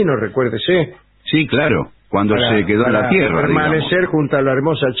carácter divino, recuérdese. Sí, claro, cuando se quedó en la tierra. Permanecer junto a la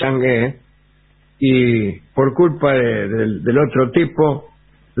hermosa Chang'e, y por culpa del otro tipo,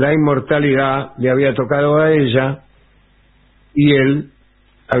 la inmortalidad le había tocado a ella y él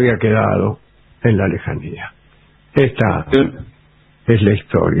había quedado en la lejanía. Esta es la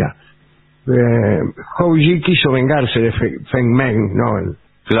historia. Houji quiso vengarse de Feng Meng, ¿no?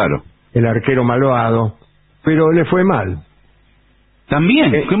 El arquero malvado, pero le fue mal.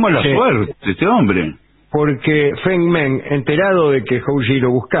 También, qué mala suerte este hombre. Porque Feng Meng, enterado de que Houji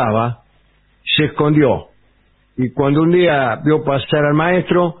lo buscaba, se escondió. Y cuando un día vio pasar al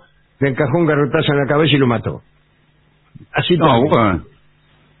maestro, le encajó un garrotazo en la cabeza y lo mató. Así bueno.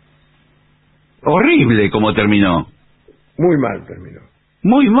 Horrible como terminó. Muy mal terminó.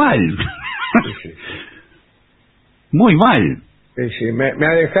 Muy mal. Sí. Muy mal. Sí, me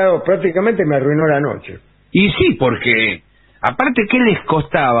ha dejado, prácticamente me arruinó la noche. Y sí, porque aparte, ¿qué les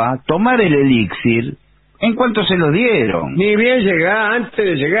costaba tomar el elixir en cuanto se lo dieron? Ni bien llegar, antes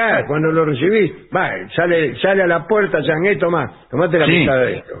de llegar, cuando lo recibís, sale a la puerta, Chang'e, tomate la mitad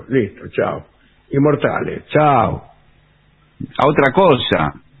de esto. Listo, chao. Inmortales, chao. A otra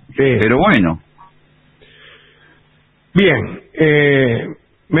cosa. Sí. Pero bueno. Bien,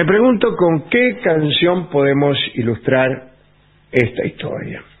 me pregunto con qué canción podemos ilustrar esta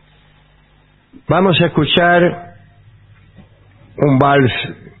historia. Vamos a escuchar un vals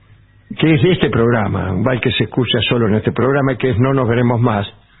que es de este programa, un vals que se escucha solo en este programa, que es No nos veremos más,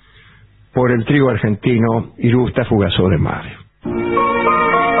 por el trío argentino Irusta Fugazó de Mar.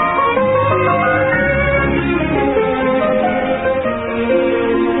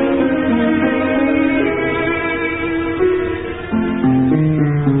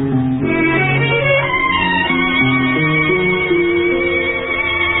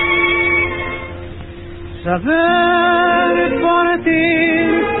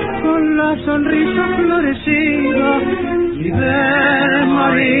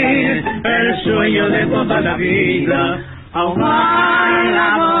 morir, el sueño de toda la vida, ahogar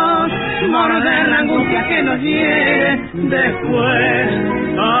la voz, morder la angustia que nos hiere, después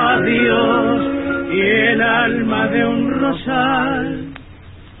adiós, y el alma de un rosal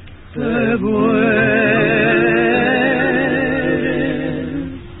se vuelve.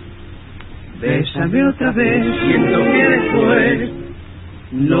 Bésame otra vez, siento que después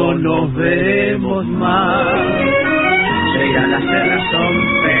no nos veremos más. Se irá la cerrazón,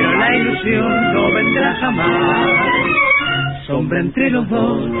 pero la ilusión no vendrá jamás. Sombra entre los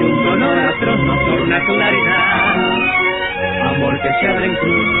dos, de un dolor atroz nos torna claridad. Amor que se abre en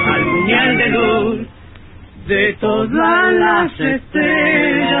cruz, al puñal de luz de todas las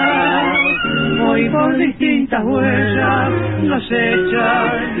estrellas. Hoy por distintas huellas nos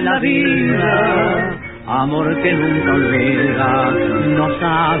echa la vida. Amor que nunca olvida, no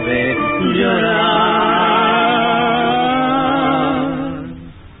sabe llorar.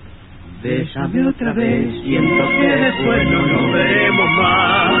 Bésame otra vez, siento que después no nos veremos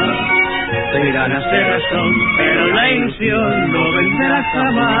más. Te irán a hacer razón, pero la ilusión no vendrá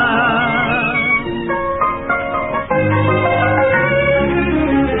jamás.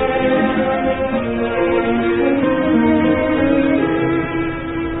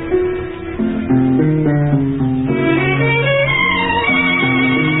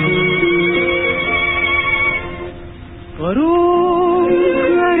 Por un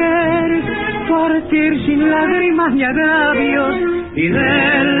querer partir sin lágrimas ni agravios, y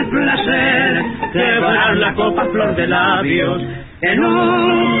del placer quebrar la copa flor de labios, en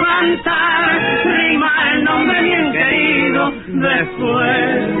un cantar rima el nombre bien querido,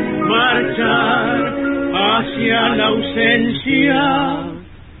 después marchar hacia la ausencia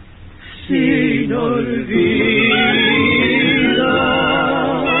sin olvido.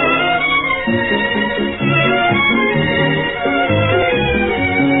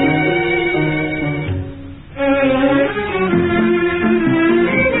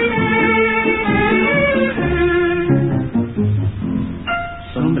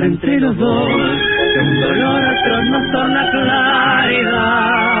 Entre los dos, que un dolor atroz nos torna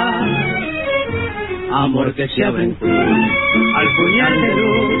claridad. Amor que se abre en cruz, al puñal de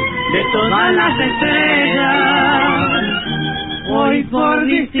luz de todas las estrellas. Hoy por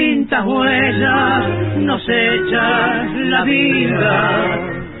distintas huellas nos echa la vida.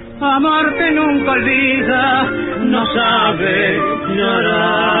 Amor que nunca olvida, no sabe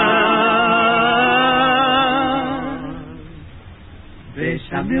llorar.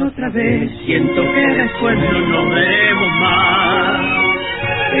 Bésame otra vez, siento que después no nos veremos más.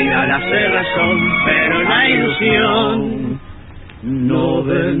 Te irán a hacer razón, pero la ilusión no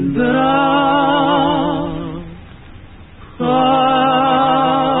vendrá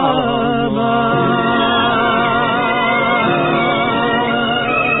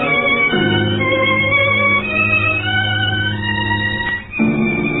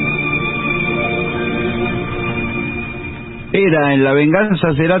Era en La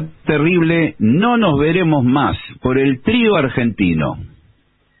venganza será terrible, no nos veremos más, por el trío argentino.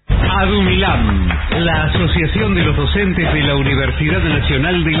 ADUNLAM, la Asociación de los Docentes de la Universidad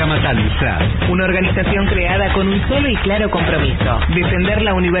Nacional de La Matanza. Una organización creada con un solo y claro compromiso: defender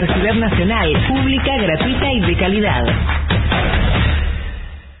la Universidad Nacional, pública, gratuita y de calidad.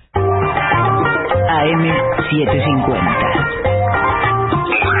 AM 750.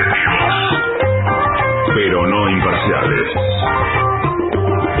 Pero no imparciales.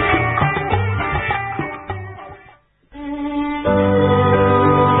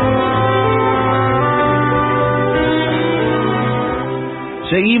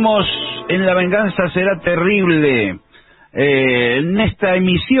 Seguimos en La venganza será terrible. En esta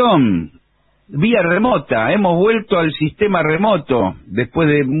emisión vía remota, hemos vuelto al sistema remoto después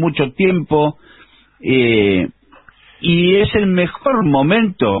de mucho tiempo, y es el mejor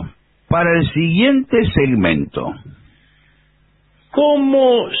momento para el siguiente segmento.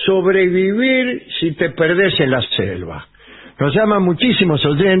 ¿Cómo sobrevivir si te perdés en la selva? Nos llaman muchísimos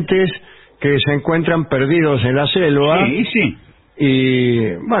oyentes que se encuentran perdidos en la selva. Sí, sí.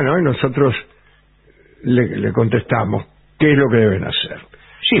 Y bueno, y nosotros le contestamos qué es lo que deben hacer.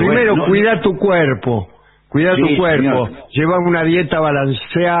 Sí, primero, bueno, cuida tu cuerpo. Cuida tu cuerpo. Señor. Lleva una dieta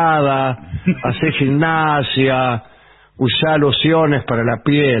balanceada, hacer gimnasia, usar lociones para la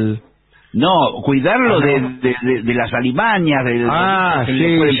piel. No, cuidarlo de las alimañas, que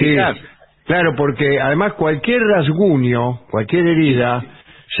le pueden picar. Claro, porque además cualquier rasguño, cualquier herida,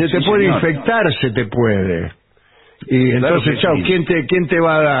 se te puede infectar, se te puede. Y Claro entonces, chao, sí. ¿quién te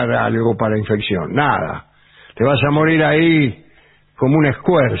va a dar algo para infección? Nada. Te vas a morir ahí como un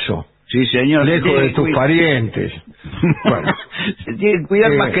escuerzo. Sí, señor. lejos de tus parientes. Bueno, se tiene que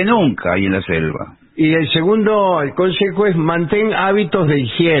cuidar más que nunca ahí en la selva. y el consejo es mantén hábitos de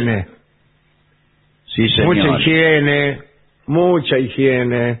higiene. Sí, señor. Mucha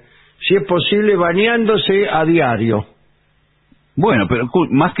higiene. Si es posible, bañándose a diario. Bueno, pero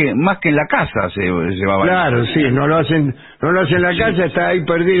más que en la casa se va a bañar. Claro, sí, no lo hacen en la casa, está ahí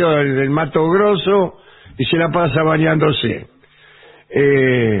perdido el Mato Grosso y se la pasa bañándose.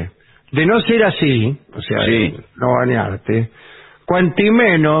 De no ser así, o sea, no bañarte, cuanti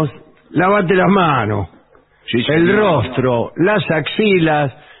menos, lávate las manos, el rostro, las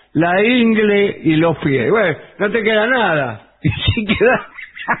axilas, la ingle y los pies. Bueno, no te queda nada. Sí,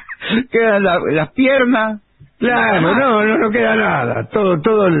 quedan las piernas. Claro, no queda nada.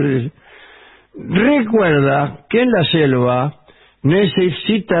 Todo. Recuerda que en la selva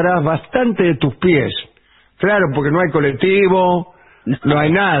necesitarás bastante de tus pies. Claro, porque no hay colectivo, no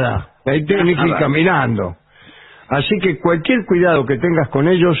hay nada. Ahí tienes que ir caminando. Así que cualquier cuidado que tengas con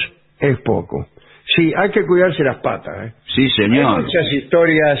ellos es poco. Sí, hay que cuidarse las patas. Sí, señor. Hay muchas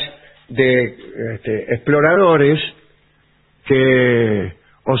historias de exploradores que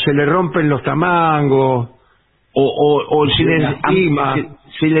o se le rompen los tamangos o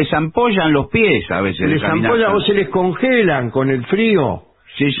se les ampollan los pies a veces. Se les ampollan o se les congelan con el frío.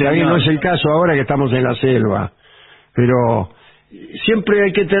 Sí, señor. No es el caso ahora que estamos en la selva. Pero siempre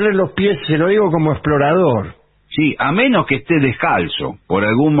hay que tener los pies, se lo digo como explorador. Sí, a menos que esté descalzo, por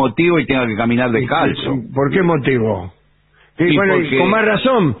algún motivo y tenga que caminar descalzo. ¿Por qué motivo? Y bueno, porque... con más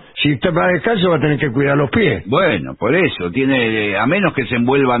razón, si usted va descalzo va a tener que cuidar los pies. Bueno, por eso, a menos que se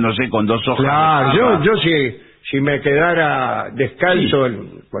envuelva, no sé, con 2 hojas. Claro, yo si me quedara descalzo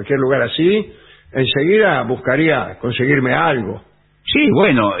en cualquier lugar así, enseguida buscaría conseguirme algo. Sí,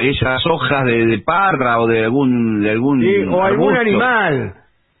 bueno, esas hojas de parra o de algún sí, o algún animal.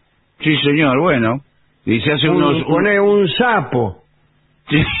 Sí, señor, bueno. Y se hace pone un sapo.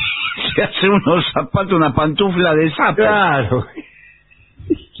 Sí, se hace unos zapatos, una pantufla de sapo. Claro.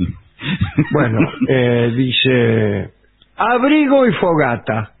 Bueno, dice abrigo y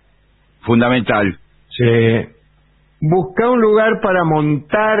fogata. Fundamental. Sí. Busca un lugar para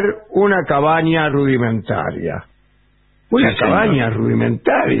montar una cabaña rudimentaria. Una cabaña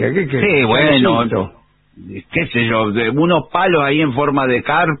rudimentaria, ¿qué? Sí, bueno, qué sé yo, unos palos ahí en forma de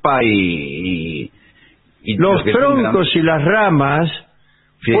carpa y los troncos y las ramas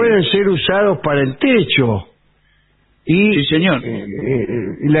pueden ser usados para el techo y, sí, señor.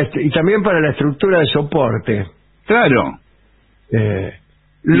 Y también para la estructura de soporte. Claro.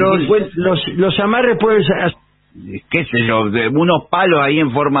 Los amarres pueden ser, qué sé yo, unos palos ahí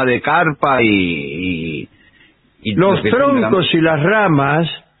en forma de carpa y los troncos y las ramas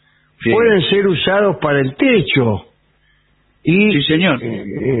pueden ser usados para el techo y, sí, señor.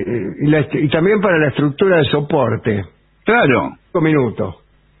 Y también para la estructura de soporte. Claro. 5 minutos.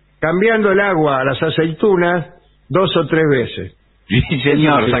 Cambiando el agua a las aceitunas 2 o 3 veces. Sí,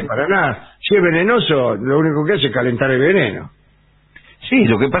 señor. No para nada. Si es venenoso, lo único que hace es calentar el veneno. Sí,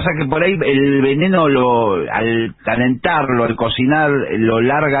 lo que pasa es que por ahí el veneno, al calentarlo, al cocinar, lo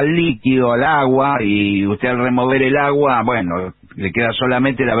larga el líquido al agua y usted al remover el agua, bueno, le queda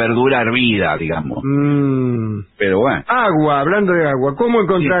solamente la verdura hervida, digamos. Pero bueno. Agua, hablando de agua, ¿cómo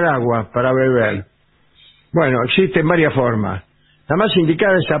encontrar agua para beber? Bueno, existen varias formas. La más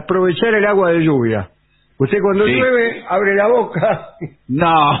indicada es aprovechar el agua de lluvia. Usted cuando llueve, abre la boca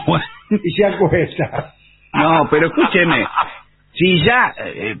y se acuesta. No, pero escúcheme. Si ya,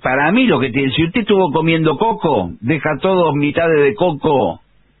 para mí si usted estuvo comiendo coco, deja todo mitades de coco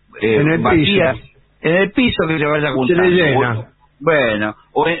en el vacías, piso. En el piso que se vaya juntando. Se le llena. Bueno,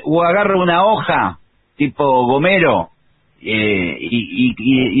 o agarra una hoja tipo gomero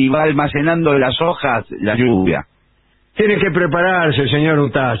y va almacenando las hojas la lluvia. Tiene que prepararse, señor,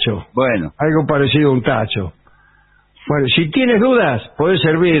 un tacho. Bueno. Algo parecido a un tacho. Bueno, si tienes dudas, podés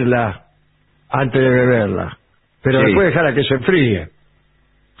servirla antes de beberla. Pero después dejarla que se enfríe.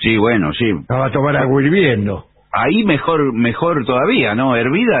 Sí, bueno, sí. La va a tomar agua hirviendo. Ahí mejor todavía, ¿no?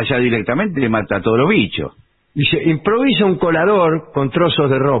 Hervida ya directamente le mata a todos los bichos. Dice, improvisa un colador con trozos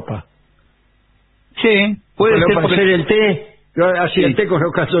de ropa. Sí, puede ser para hacer el té, hacía el té con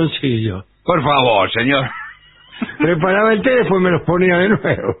los calzoncillos. Por favor, señor. Preparaba el té, después me los ponía de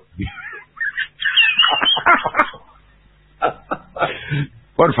nuevo.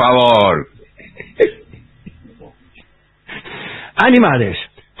 Por favor. Animales.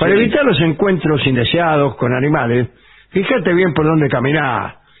 Para evitar los encuentros indeseados con animales, fíjate bien por dónde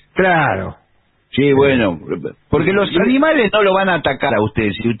caminar. Claro. Sí, bueno, porque los animales no lo van a atacar a usted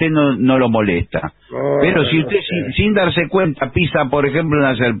si usted no lo molesta. Pero si usted sin darse cuenta pisa, por ejemplo,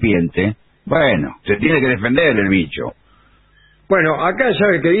 una serpiente, bueno, se tiene que defender el bicho. Bueno, acá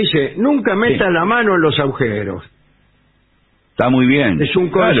sabe que dice, nunca meta la mano en los agujeros. Está muy bien. Es un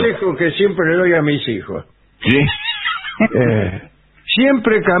consejo que siempre le doy a mis hijos. Sí.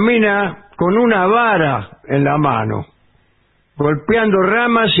 Siempre camina con una vara en la mano, golpeando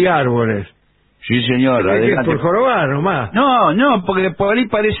ramas y árboles. Sí, señor. Es por jorobar nomás. No, porque por ahí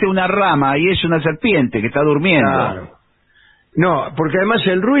parece una rama y es una serpiente que está durmiendo. Claro. No, porque además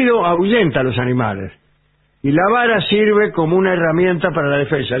el ruido ahuyenta a los animales. Y la vara sirve como una herramienta para la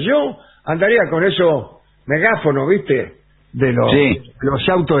defensa. Yo andaría con esos megáfonos, ¿viste? De los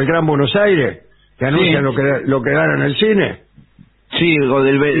autos del Gran Buenos Aires, que anuncian lo que dan en el cine. Sí, o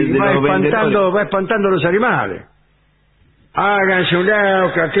va espantando a los animales. Háganse un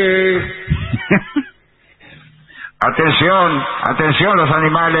lado, que aquí... Atención los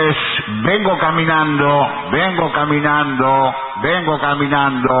animales, vengo caminando.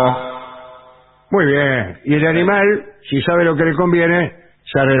 Muy bien. Y el animal, si sabe lo que le conviene,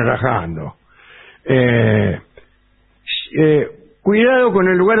 sale rajando. Cuidado con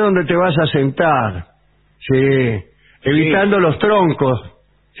el lugar donde te vas a sentar. Sí. Evitando los troncos,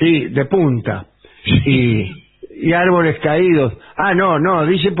 sí, de punta. Y árboles caídos. No,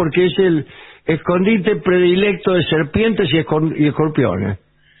 dice porque es el escondite predilecto de serpientes y escorpiones.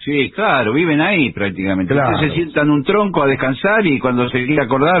 Sí, claro, viven ahí prácticamente. Claro. Usted se sienta en un tronco a descansar y cuando se quiere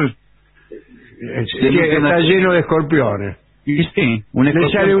acordar... está lleno de escorpiones. Sí,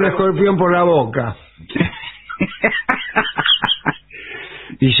 le sale un escorpión por la boca.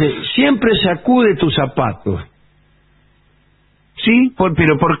 Dice, siempre sacude tus zapatos. Sí,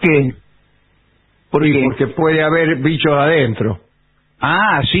 pero ¿por qué? Porque puede haber bichos adentro.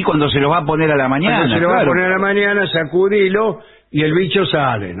 Sí, cuando se lo va a poner a la mañana. Cuando se lo va a poner a la mañana, sacudilo y el bicho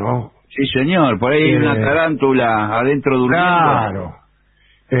sale, ¿no? Sí, señor, por ahí hay una tarántula adentro durmiendo. Claro.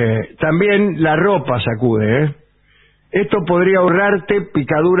 También la ropa sacude, ¿eh? Esto podría ahorrarte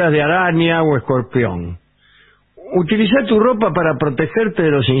picaduras de araña o escorpión. Utiliza tu ropa para protegerte de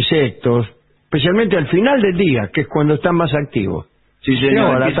los insectos, especialmente al final del día, que es cuando están más activos. Sí,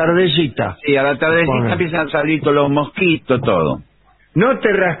 señor. A la tardecita. Sí, a la tardecita empiezan a salir todos los mosquitos, todo. No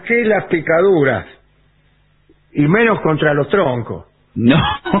te rasques las picaduras, y menos contra los troncos. No.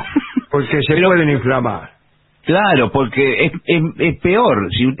 Porque se pueden inflamar. Claro, porque es peor.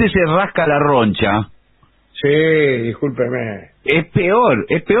 Si usted se rasca la roncha... Sí, discúlpeme. Es peor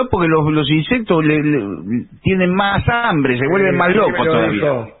porque los insectos tienen más hambre, se vuelven más locos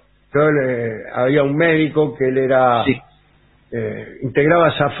todavía. Había un médico que él era... Sí.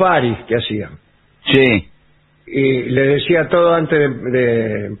 Integraba safaris que hacían. Sí. Y le decía todo antes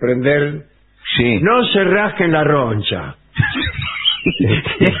de emprender... Sí. No se rasquen la roncha.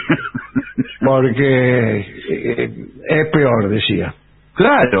 Porque es peor, decía.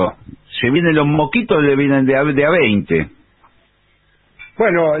 Claro, se vienen los mosquitos, le vienen de a 20.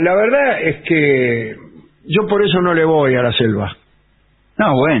 Bueno, la verdad es que yo por eso no le voy a la selva.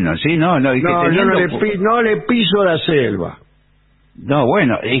 No, bueno, sí, no, no le piso a la selva. No,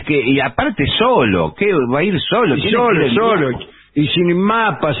 bueno, es que, y aparte solo, ¿qué? ¿Va a ir solo? Solo, y sin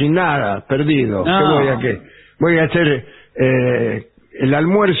mapa, sin nada, perdido. No. ¿Qué? Voy a hacer el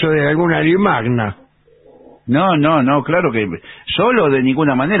almuerzo de alguna limagna. No, claro que solo de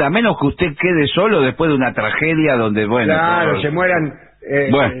ninguna manera, a menos que usted quede solo después de una tragedia donde, bueno... Claro, todo... se mueran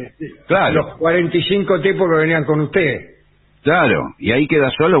claro. Los 45 tipos que venían con usted. Claro, y ahí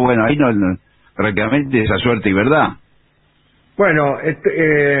queda solo, bueno, ahí no prácticamente esa suerte y verdad. Bueno,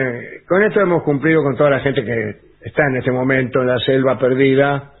 con esto hemos cumplido con toda la gente que está en este momento en la selva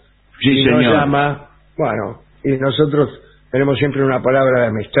perdida. Sí, y señor. nos llama, bueno, y nosotros tenemos siempre una palabra de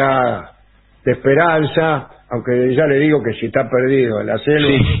amistad, de esperanza, aunque ya le digo que si está perdido en la selva,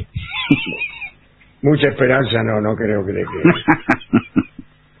 sí. Mucha esperanza no creo que le quede.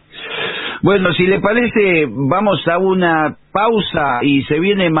 Bueno, si le parece, vamos a una pausa y se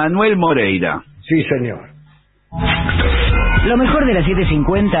viene Manuel Moreira. Sí, señor. Lo mejor de la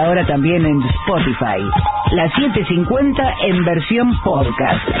 750 ahora también en Spotify. La 750 en versión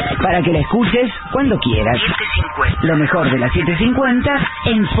podcast, para que la escuches cuando quieras. 750. Lo mejor de la 750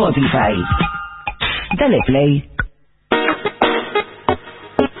 en Spotify. Dale play.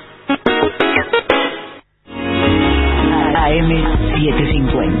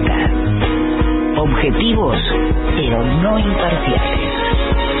 AM750. Objetivos, pero no imparciales.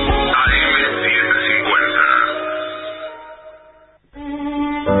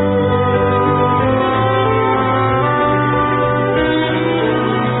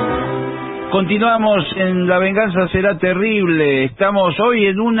 Continuamos en La Venganza Será Terrible. Estamos hoy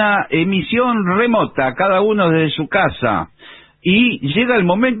en una emisión remota, cada uno desde su casa. Y llega el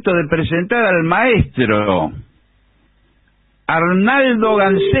momento de presentar al maestro, Arnaldo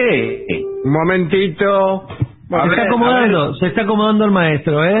Gansé. Un momentito. Se está acomodando el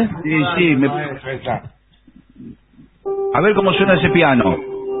maestro, ¿eh? Sí, a ver cómo suena ese piano.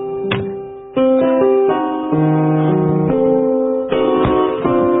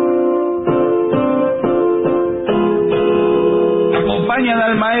 Acompañan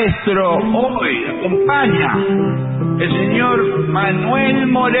al maestro hoy, acompaña el señor Manuel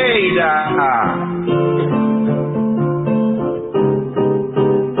Moreira.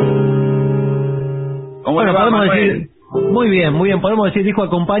 Bueno, podemos decir, muy bien, podemos decir, dijo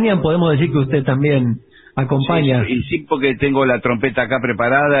acompañan, podemos decir que usted también acompaña. Sí, porque tengo la trompeta acá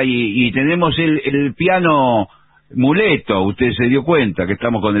preparada y tenemos el piano muleto. Usted se dio cuenta que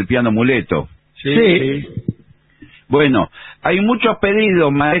estamos con el piano muleto. Sí. Bueno, hay muchos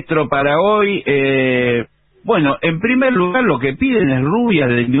pedidos, maestro, para hoy. Bueno, en primer lugar lo que piden es Rubias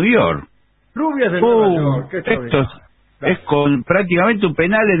de New York. Rubias de Nueva York, ¿qué está Esto es con prácticamente un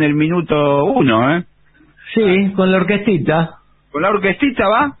penal en el minuto 1, ¿eh? Sí, con la orquestita. ¿Con la orquestita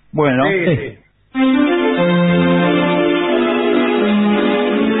va? Bueno. Sí.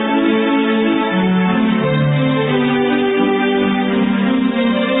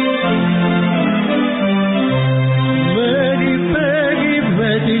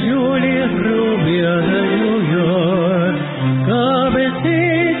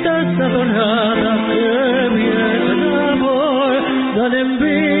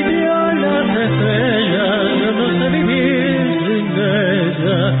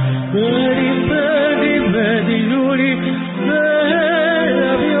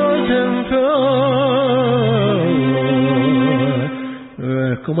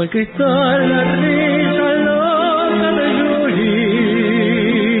 Como el cristal, la risa loca de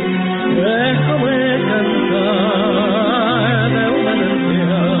Yuli, es como el cantar de una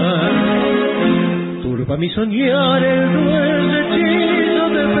canción. Turba mi soñar el dulce hechizo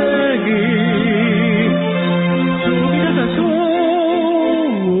de Peggy, su mirada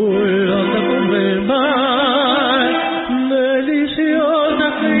azul, onda como el mar, deliciosa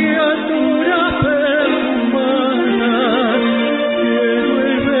criatura perfumada.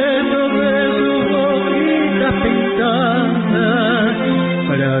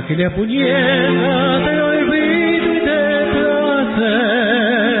 Para que le apuñela de olvido y de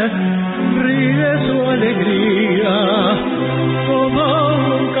placer, ríe su alegría como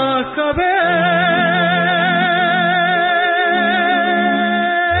un cascabel.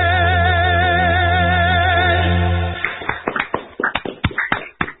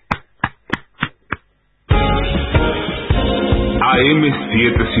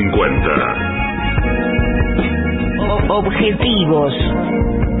 AM750. Objetivos,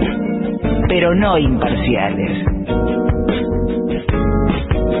 pero no imparciales.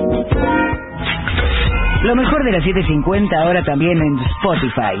 Lo mejor de la 750 ahora también en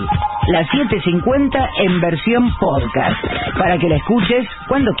Spotify. La 750 en versión podcast, para que la escuches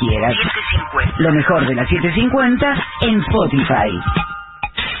cuando quieras. Lo mejor de la 750 en Spotify.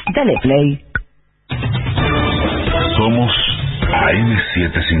 Dale play. Somos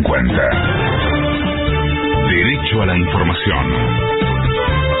AM750. Derecho a la información.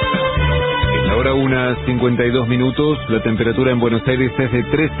 Ahora 1:52, la temperatura en Buenos Aires es de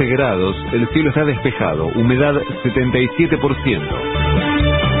 13 grados, el cielo está despejado, humedad 77%.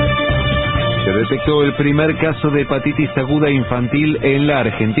 Se detectó el primer caso de hepatitis aguda infantil en la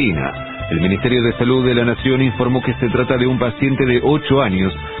Argentina. El Ministerio de Salud de la Nación informó que se trata de un paciente de 8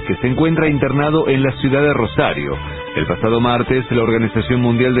 años que se encuentra internado en la ciudad de Rosario. El pasado martes, la Organización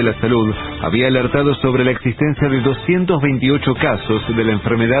Mundial de la Salud había alertado sobre la existencia de 228 casos de la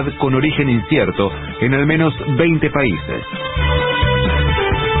enfermedad con origen incierto en al menos 20 países.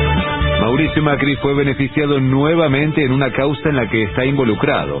 Mauricio Macri fue beneficiado nuevamente en una causa en la que está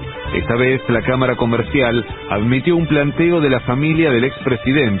involucrado. Esta vez la Cámara Comercial admitió un planteo de la familia del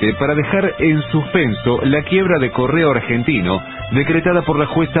expresidente para dejar en suspenso la quiebra de Correo Argentino decretada por la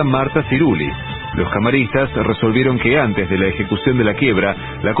jueza Marta Ciruli. Los camaristas resolvieron que antes de la ejecución de la quiebra,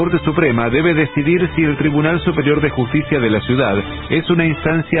 la Corte Suprema debe decidir si el Tribunal Superior de Justicia de la ciudad es una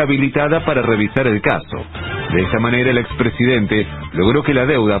instancia habilitada para revisar el caso. De esta manera, el expresidente logró que la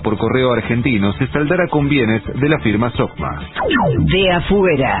deuda por Correo Argentino se saldara con bienes de la firma Sogma. De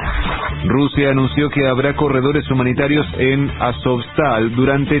afuera. Rusia anunció que habrá corredores humanitarios en Azovstal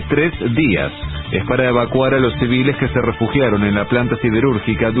durante 3 días. Es para evacuar a los civiles que se refugiaron en la planta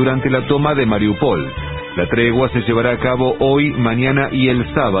siderúrgica durante la toma de Mariupol. La tregua se llevará a cabo hoy, mañana y el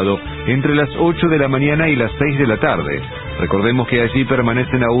sábado entre las 8 de la mañana y las 6 de la tarde. Recordemos que allí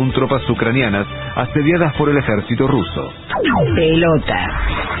permanecen aún tropas ucranianas asediadas por el ejército ruso. Pelota.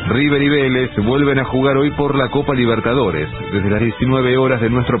 River y Vélez vuelven a jugar hoy por la Copa Libertadores. Desde las 19 horas de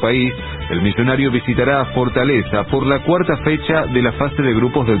nuestro país, el Millonario visitará a Fortaleza por la cuarta fecha de la fase de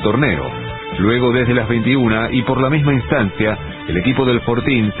grupos del torneo. Luego, desde las 21 y por la misma instancia, el equipo del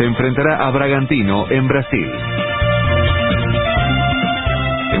Fortín se enfrentará a Bragantino en Brasil.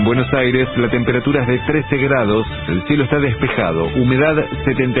 En Buenos Aires, la temperatura es de 13 grados, el cielo está despejado, humedad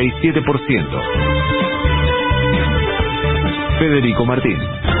 77%. Federico Martín.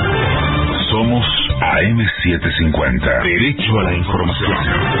 Somos AM750. Derecho a la información.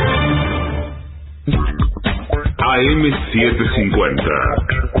 AM750.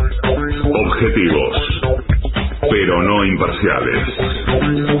 Objetivos, pero no imparciales.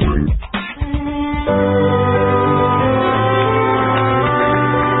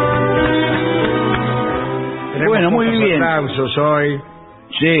 Bueno, muy bien. Aplausos hoy.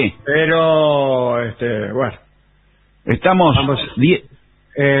 Sí. Pero, bueno. Estamos...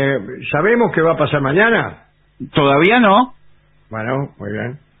 ¿Sabemos qué va a pasar mañana? ¿Todavía no? Bueno, muy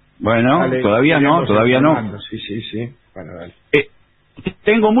bien. Bueno, Dale, todavía no. Sí. Bueno, dale.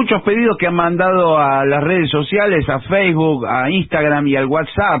 Tengo muchos pedidos que han mandado a las redes sociales, a Facebook, a Instagram y al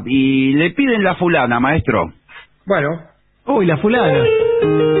WhatsApp, y le piden la fulana, maestro. Bueno. Uy, la fulana.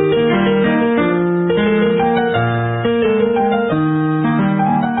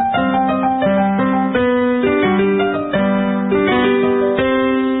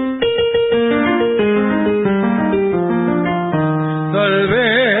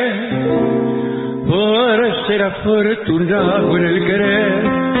 Afortunado en el querer,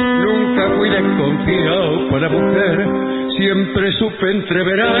 nunca fui desconfiado para la mujer, siempre supe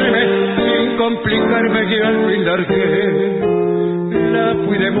entreverarme sin complicarme y al fin largué. La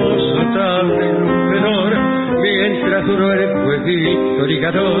fui de mozo tarde y rompedor, mientras duró el jueguito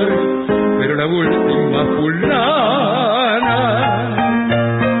ligador, pero la última fulana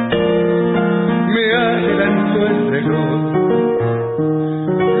me adelantó el reloj.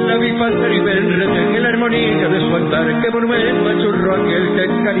 La vi pasar y verle en la armonía de su andar, que monumento al churro aquel que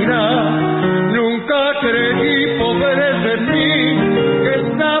en calidad nunca creí poder de mí, que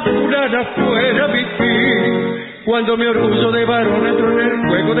esta fulana fuera mi fin. Cuando mi orgullo de varón entró en el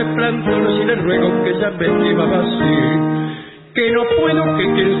juego de plantones y le ruego que ella me llevaba así, que no puedo, que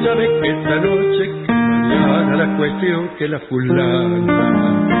quién sabe que esta noche, que mañana, la cuestión que la fulana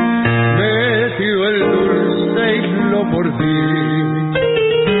me dio el dulce y lo mordí.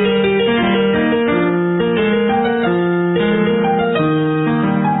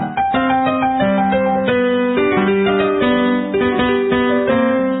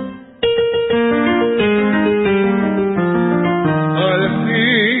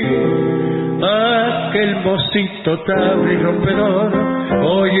 Tauro y rompedor,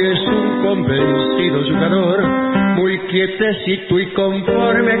 hoy es un convencido jugador, muy quietecito y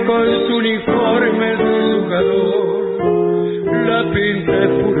conforme con su uniforme de jugador. La pinta es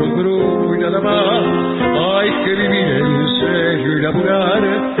puro grupo y nada más, hay que vivir en serio y laburar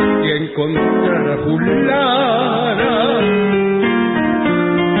y encontrar a fulana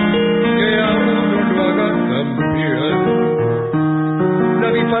que a uno lo haga cambiar. La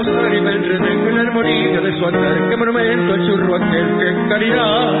vi pasar y me enredé en la armonía de su andar, que monumento el churro aquel que en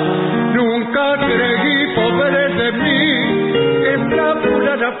caridad nunca creí poder de mí, que esta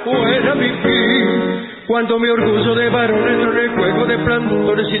fulana fuera mi fin. Cuando mi orgullo de varón entró en el juego de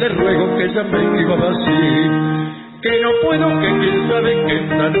plantones y de ruego que ella me iba así, que no puedo, que quién sabe que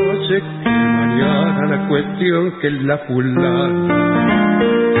esta noche, que mañana, la cuestión que la fulana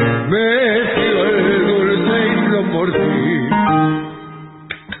me dio el dulce y lo mordí.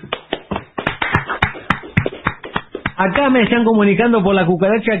 Acá me están comunicando por la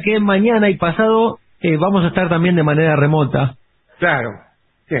cucaracha que mañana y pasado vamos a estar también de manera remota. Claro.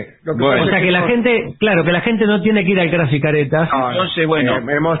 Sí, o sea que la gente, claro, que la gente no tiene que ir al Graficaretas. Entonces, bueno.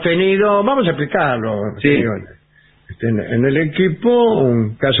 Hemos tenido, vamos a explicarlo, sí. Señores. En el equipo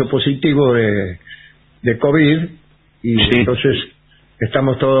un caso positivo de COVID y sí. Entonces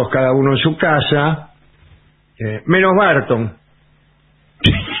estamos todos cada uno en su casa, menos Barton.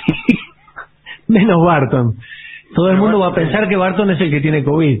 Menos Barton. Todo el mundo va a pensar que Barton es el que tiene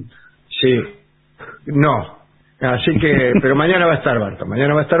COVID. Sí. No. Así que, pero mañana va a estar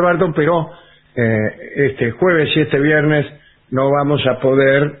Barton, pero este jueves y este viernes no vamos a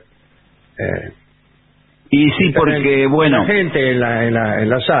poder. Y sí, porque, bueno. La gente en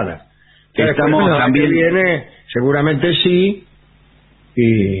la sala. Estamos también. Que viene, seguramente sí,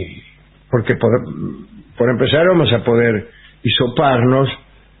 y porque por empezar vamos a poder hisoparnos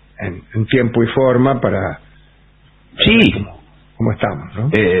en tiempo y forma para... Sí. ¿Cómo estamos, no?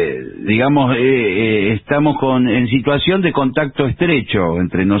 Digamos, estamos en situación de contacto estrecho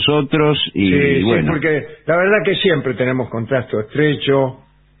entre nosotros y, sí, bueno. Sí, porque la verdad que siempre tenemos contacto estrecho.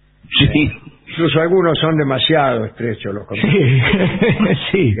 Sí. Incluso algunos son demasiado estrechos los contactos. Sí,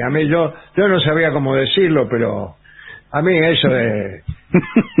 sí. Y a mí yo no sabía cómo decirlo, pero a mí eso de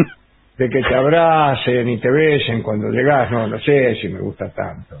que te abracen y te besen cuando llegás, no sé si me gusta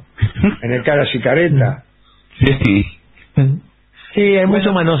tanto. En el cara y careta. Sí. Sí, hay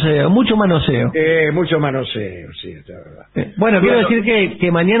mucho manoseo, mucho manoseo. Mucho manoseo, sí, es la verdad. Bueno, quiero decir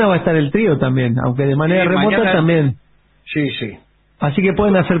que mañana va a estar el trío también, aunque de manera remota mañana... también. Sí, sí. Así que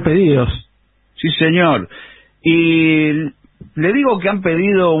pueden hacer pedidos. Sí, señor. Y le digo que han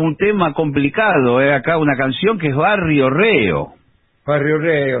pedido un tema complicado, acá una canción que es Barrio Reo. Barrio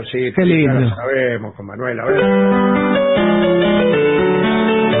Reo, sí. Qué lindo. Ya lo sabemos, con Manuel. A ver.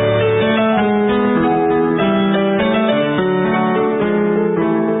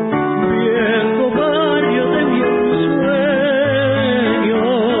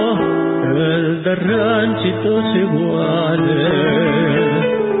 Ranchitos iguales,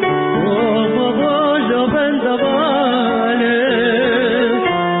 como bollos vendavales,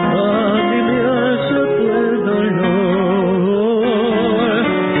 a mí me azotó el dolor.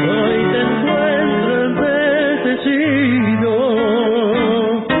 Hoy te encuentro envejecido,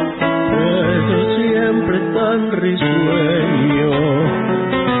 pero siempre tan risueño.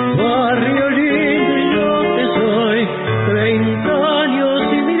 Barrio lindo y yo que soy 30 años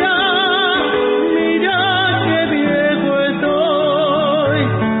y mirá qué viejo estoy.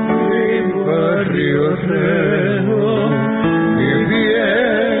 Mi barrio Reo, mi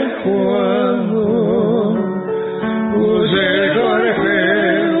viejo amor, José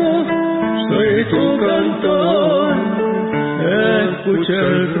Garfeo, soy tu cantor. Escucha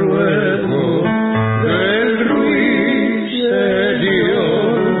el ruego del ruiseñor,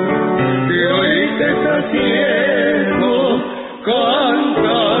 que hoy te está ciego,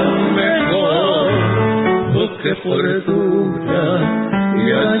 cantan mejor. Que fortuna y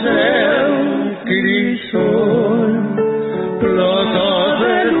hacer un crisol, plaza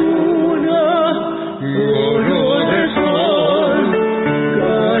de luna, oro de sol,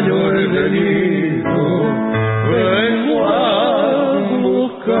 calor de nido, vengo a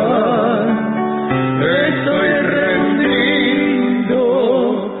buscar, estoy rendido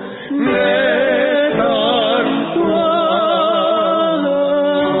de tanto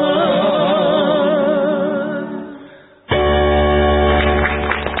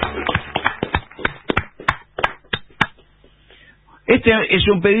Este es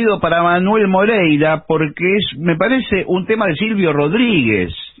un pedido para Manuel Moreira porque me parece un tema de Silvio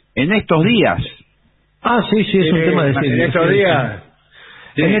Rodríguez en estos días. Ah, sí, es un tema de Silvio. En estos días.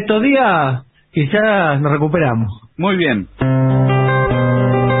 Sí. En estos días quizás nos recuperamos. Muy bien.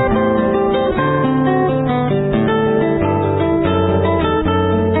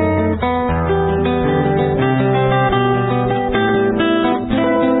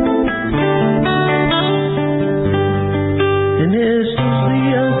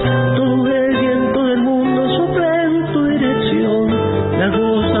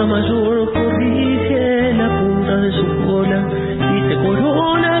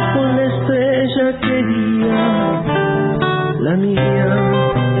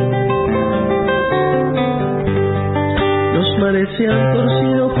 Se han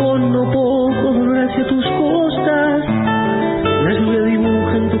torcido con no poco dolor hacia tus costas. La lluvia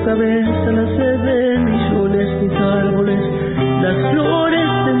dibuja en tu cabeza la sed de millones de árboles. Las flores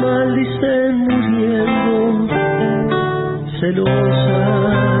te maldicen muriendo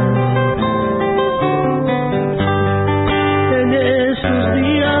celosas. En esos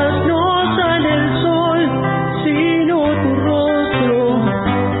días no sale el sol, sino tu rostro,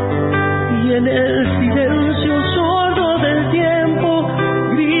 y en el silencio sordo del tiempo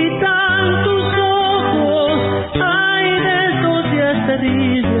gritan tus ojos. Ay de estos días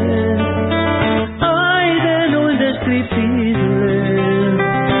terribles, ay de lo indescriptible,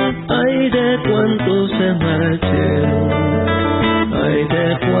 ay de cuántos se marchen, ay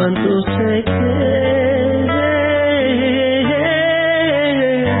de cuántos se queden,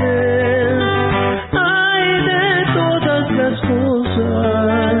 ay de todas las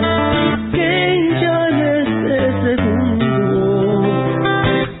cosas que hinchan este segundo,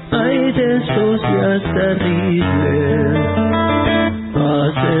 ay de estos días terribles,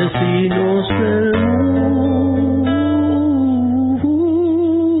 asesinos del mundo.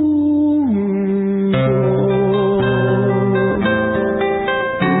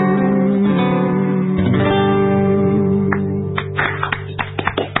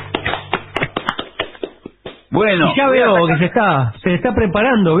 Bueno. Y ya veo que se está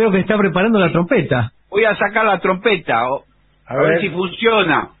preparando, veo que está preparando la trompeta. Voy a sacar la trompeta, a ver si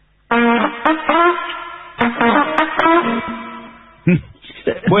funciona.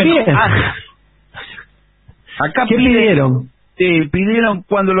 Bueno, Bien. Acá ¿Qué pidieron? Pidieron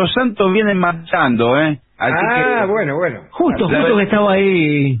cuando los santos vienen marchando, Así que, bueno. Justo que estaba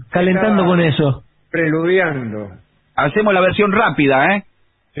ahí calentando con eso. Preludiando. Hacemos la versión rápida,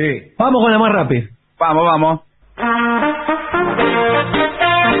 Sí. Vamos con la más rápida. Vamos.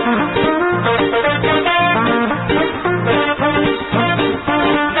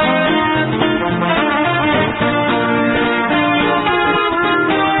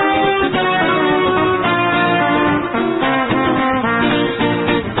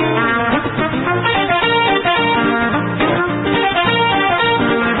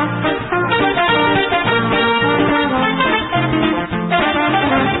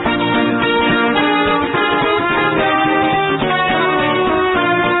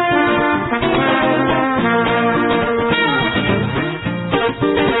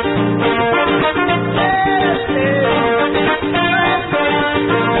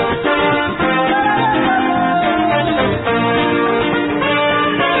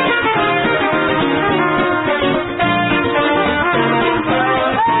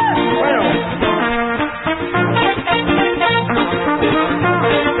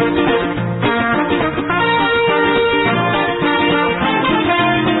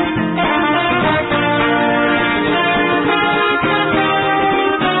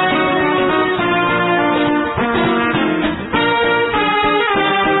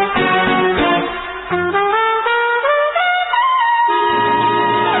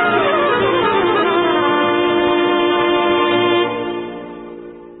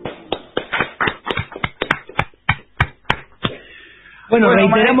 Bueno,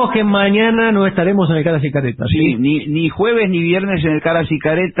 reiteramos que mañana no estaremos en el Caras y Caretas. Sí, ni jueves ni viernes en el Caras y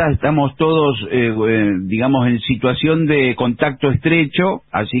Caretas, estamos todos, digamos, en situación de contacto estrecho,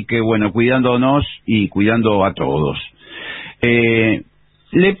 así que bueno, cuidándonos y cuidando a todos.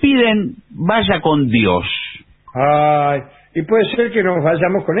 Le piden, vaya con Dios. Ay, ¿y puede ser que nos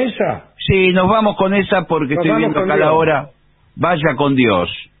vayamos con esa? Sí, nos vamos con esa porque estoy viendo acá la hora. Vaya con Dios.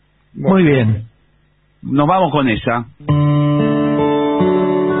 Bueno. Muy bien. Nos vamos con esa.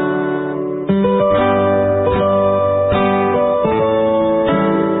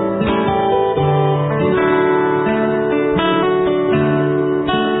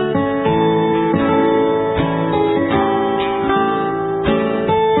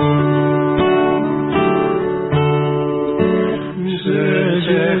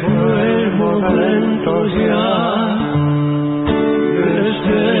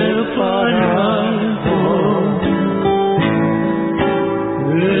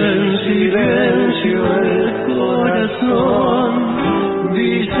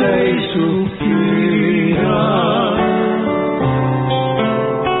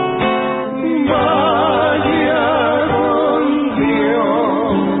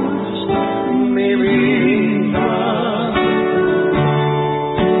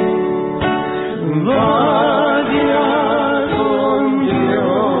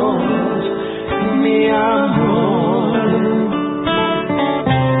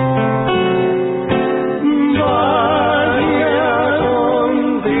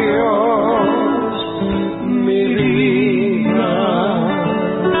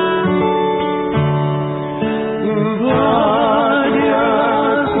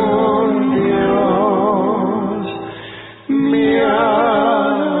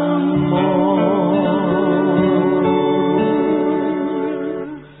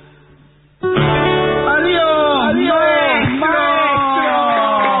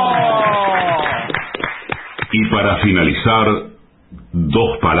 Para finalizar,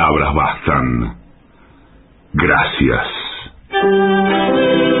 2 palabras bastan. Gracias.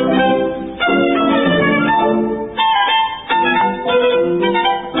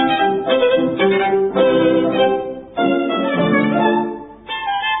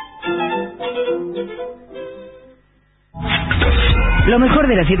 Lo mejor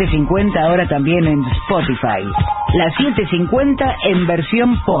de las 7:50 ahora también en Spotify. Las 7:50 en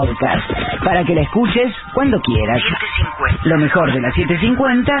versión podcast, para que la escuches cuando quieras. 7:50. Lo mejor de las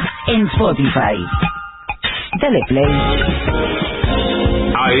 7:50 en Spotify. Dale play.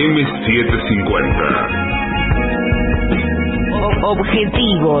 AM 750.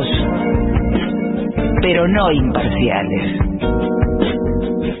 Objetivos, pero no imparciales.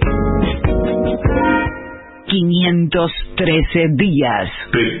 513 días.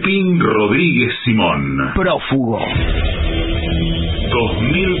 Pepín Rodríguez Simón. Prófugo.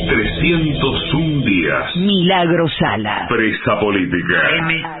 2301 días. Milagro Sala. Presa política.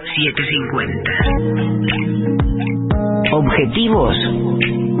 M750. Objetivos,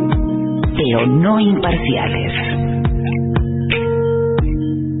 pero no imparciales.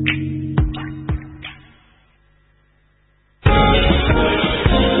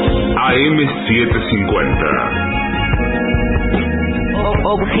 AM750.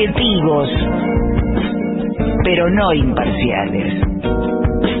 Objetivos, pero no imparciales.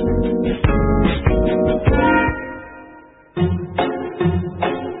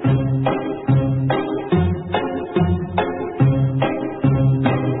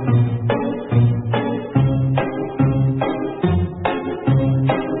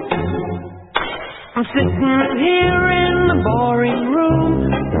 I'm sitting here in the boring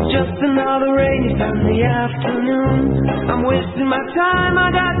room. It's just another rainy Sunday afternoon. I'm wasting my time, I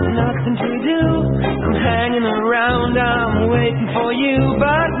got nothing to do. I'm hanging around, I'm waiting for you,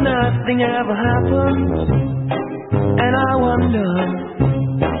 but nothing ever happens. And I wonder,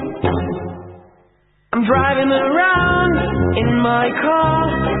 I'm driving around in my car.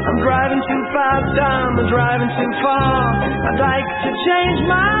 I'm driving too fast, I'm driving too far. I'd like to change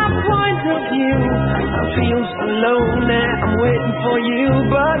my point of view. I feel so lonely, I'm waiting for you,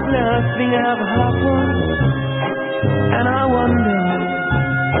 but nothing ever happens. And I wonder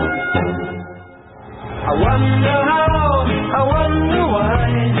how, I wonder why.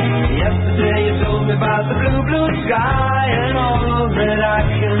 Yesterday you told me about the blue, blue sky, and all that I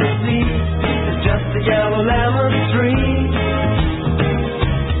can see is just a yellow lemon tree.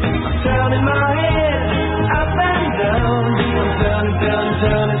 I'm turning my head up and down.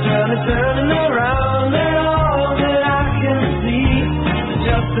 I'm turning around, and all that I can see is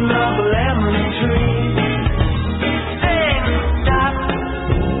just another lemon tree. Sing, stop,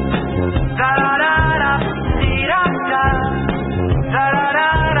 da da da da, dee da da, da da da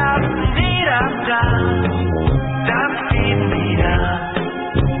da, dee da da, da dee dee da.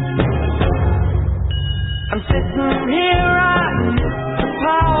 I'm sitting here on the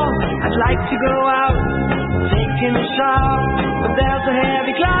porch. I'd like to go out, taking a shower, but there's a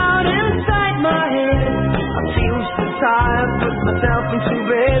heavy cloud inside my head. I feel so tired, put myself into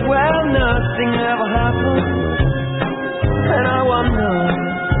bed. Well, nothing ever happens, and I wonder.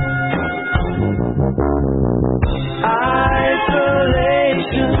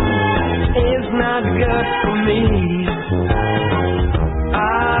 Isolation is not good for me.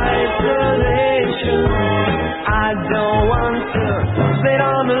 Isolation, I don't want to sit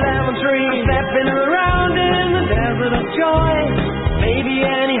on the lemon tree, stepping around in the desert of joy. Maybe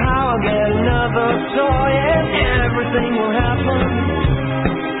anyhow I'll get another toy, and everything will happen.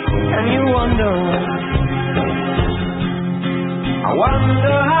 And you wonder, I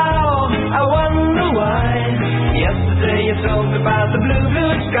wonder how, I wonder why. Yesterday you told me about the blue,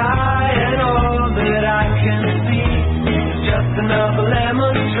 blue sky, and all that I can see is just another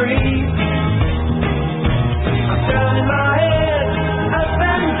lemon tree.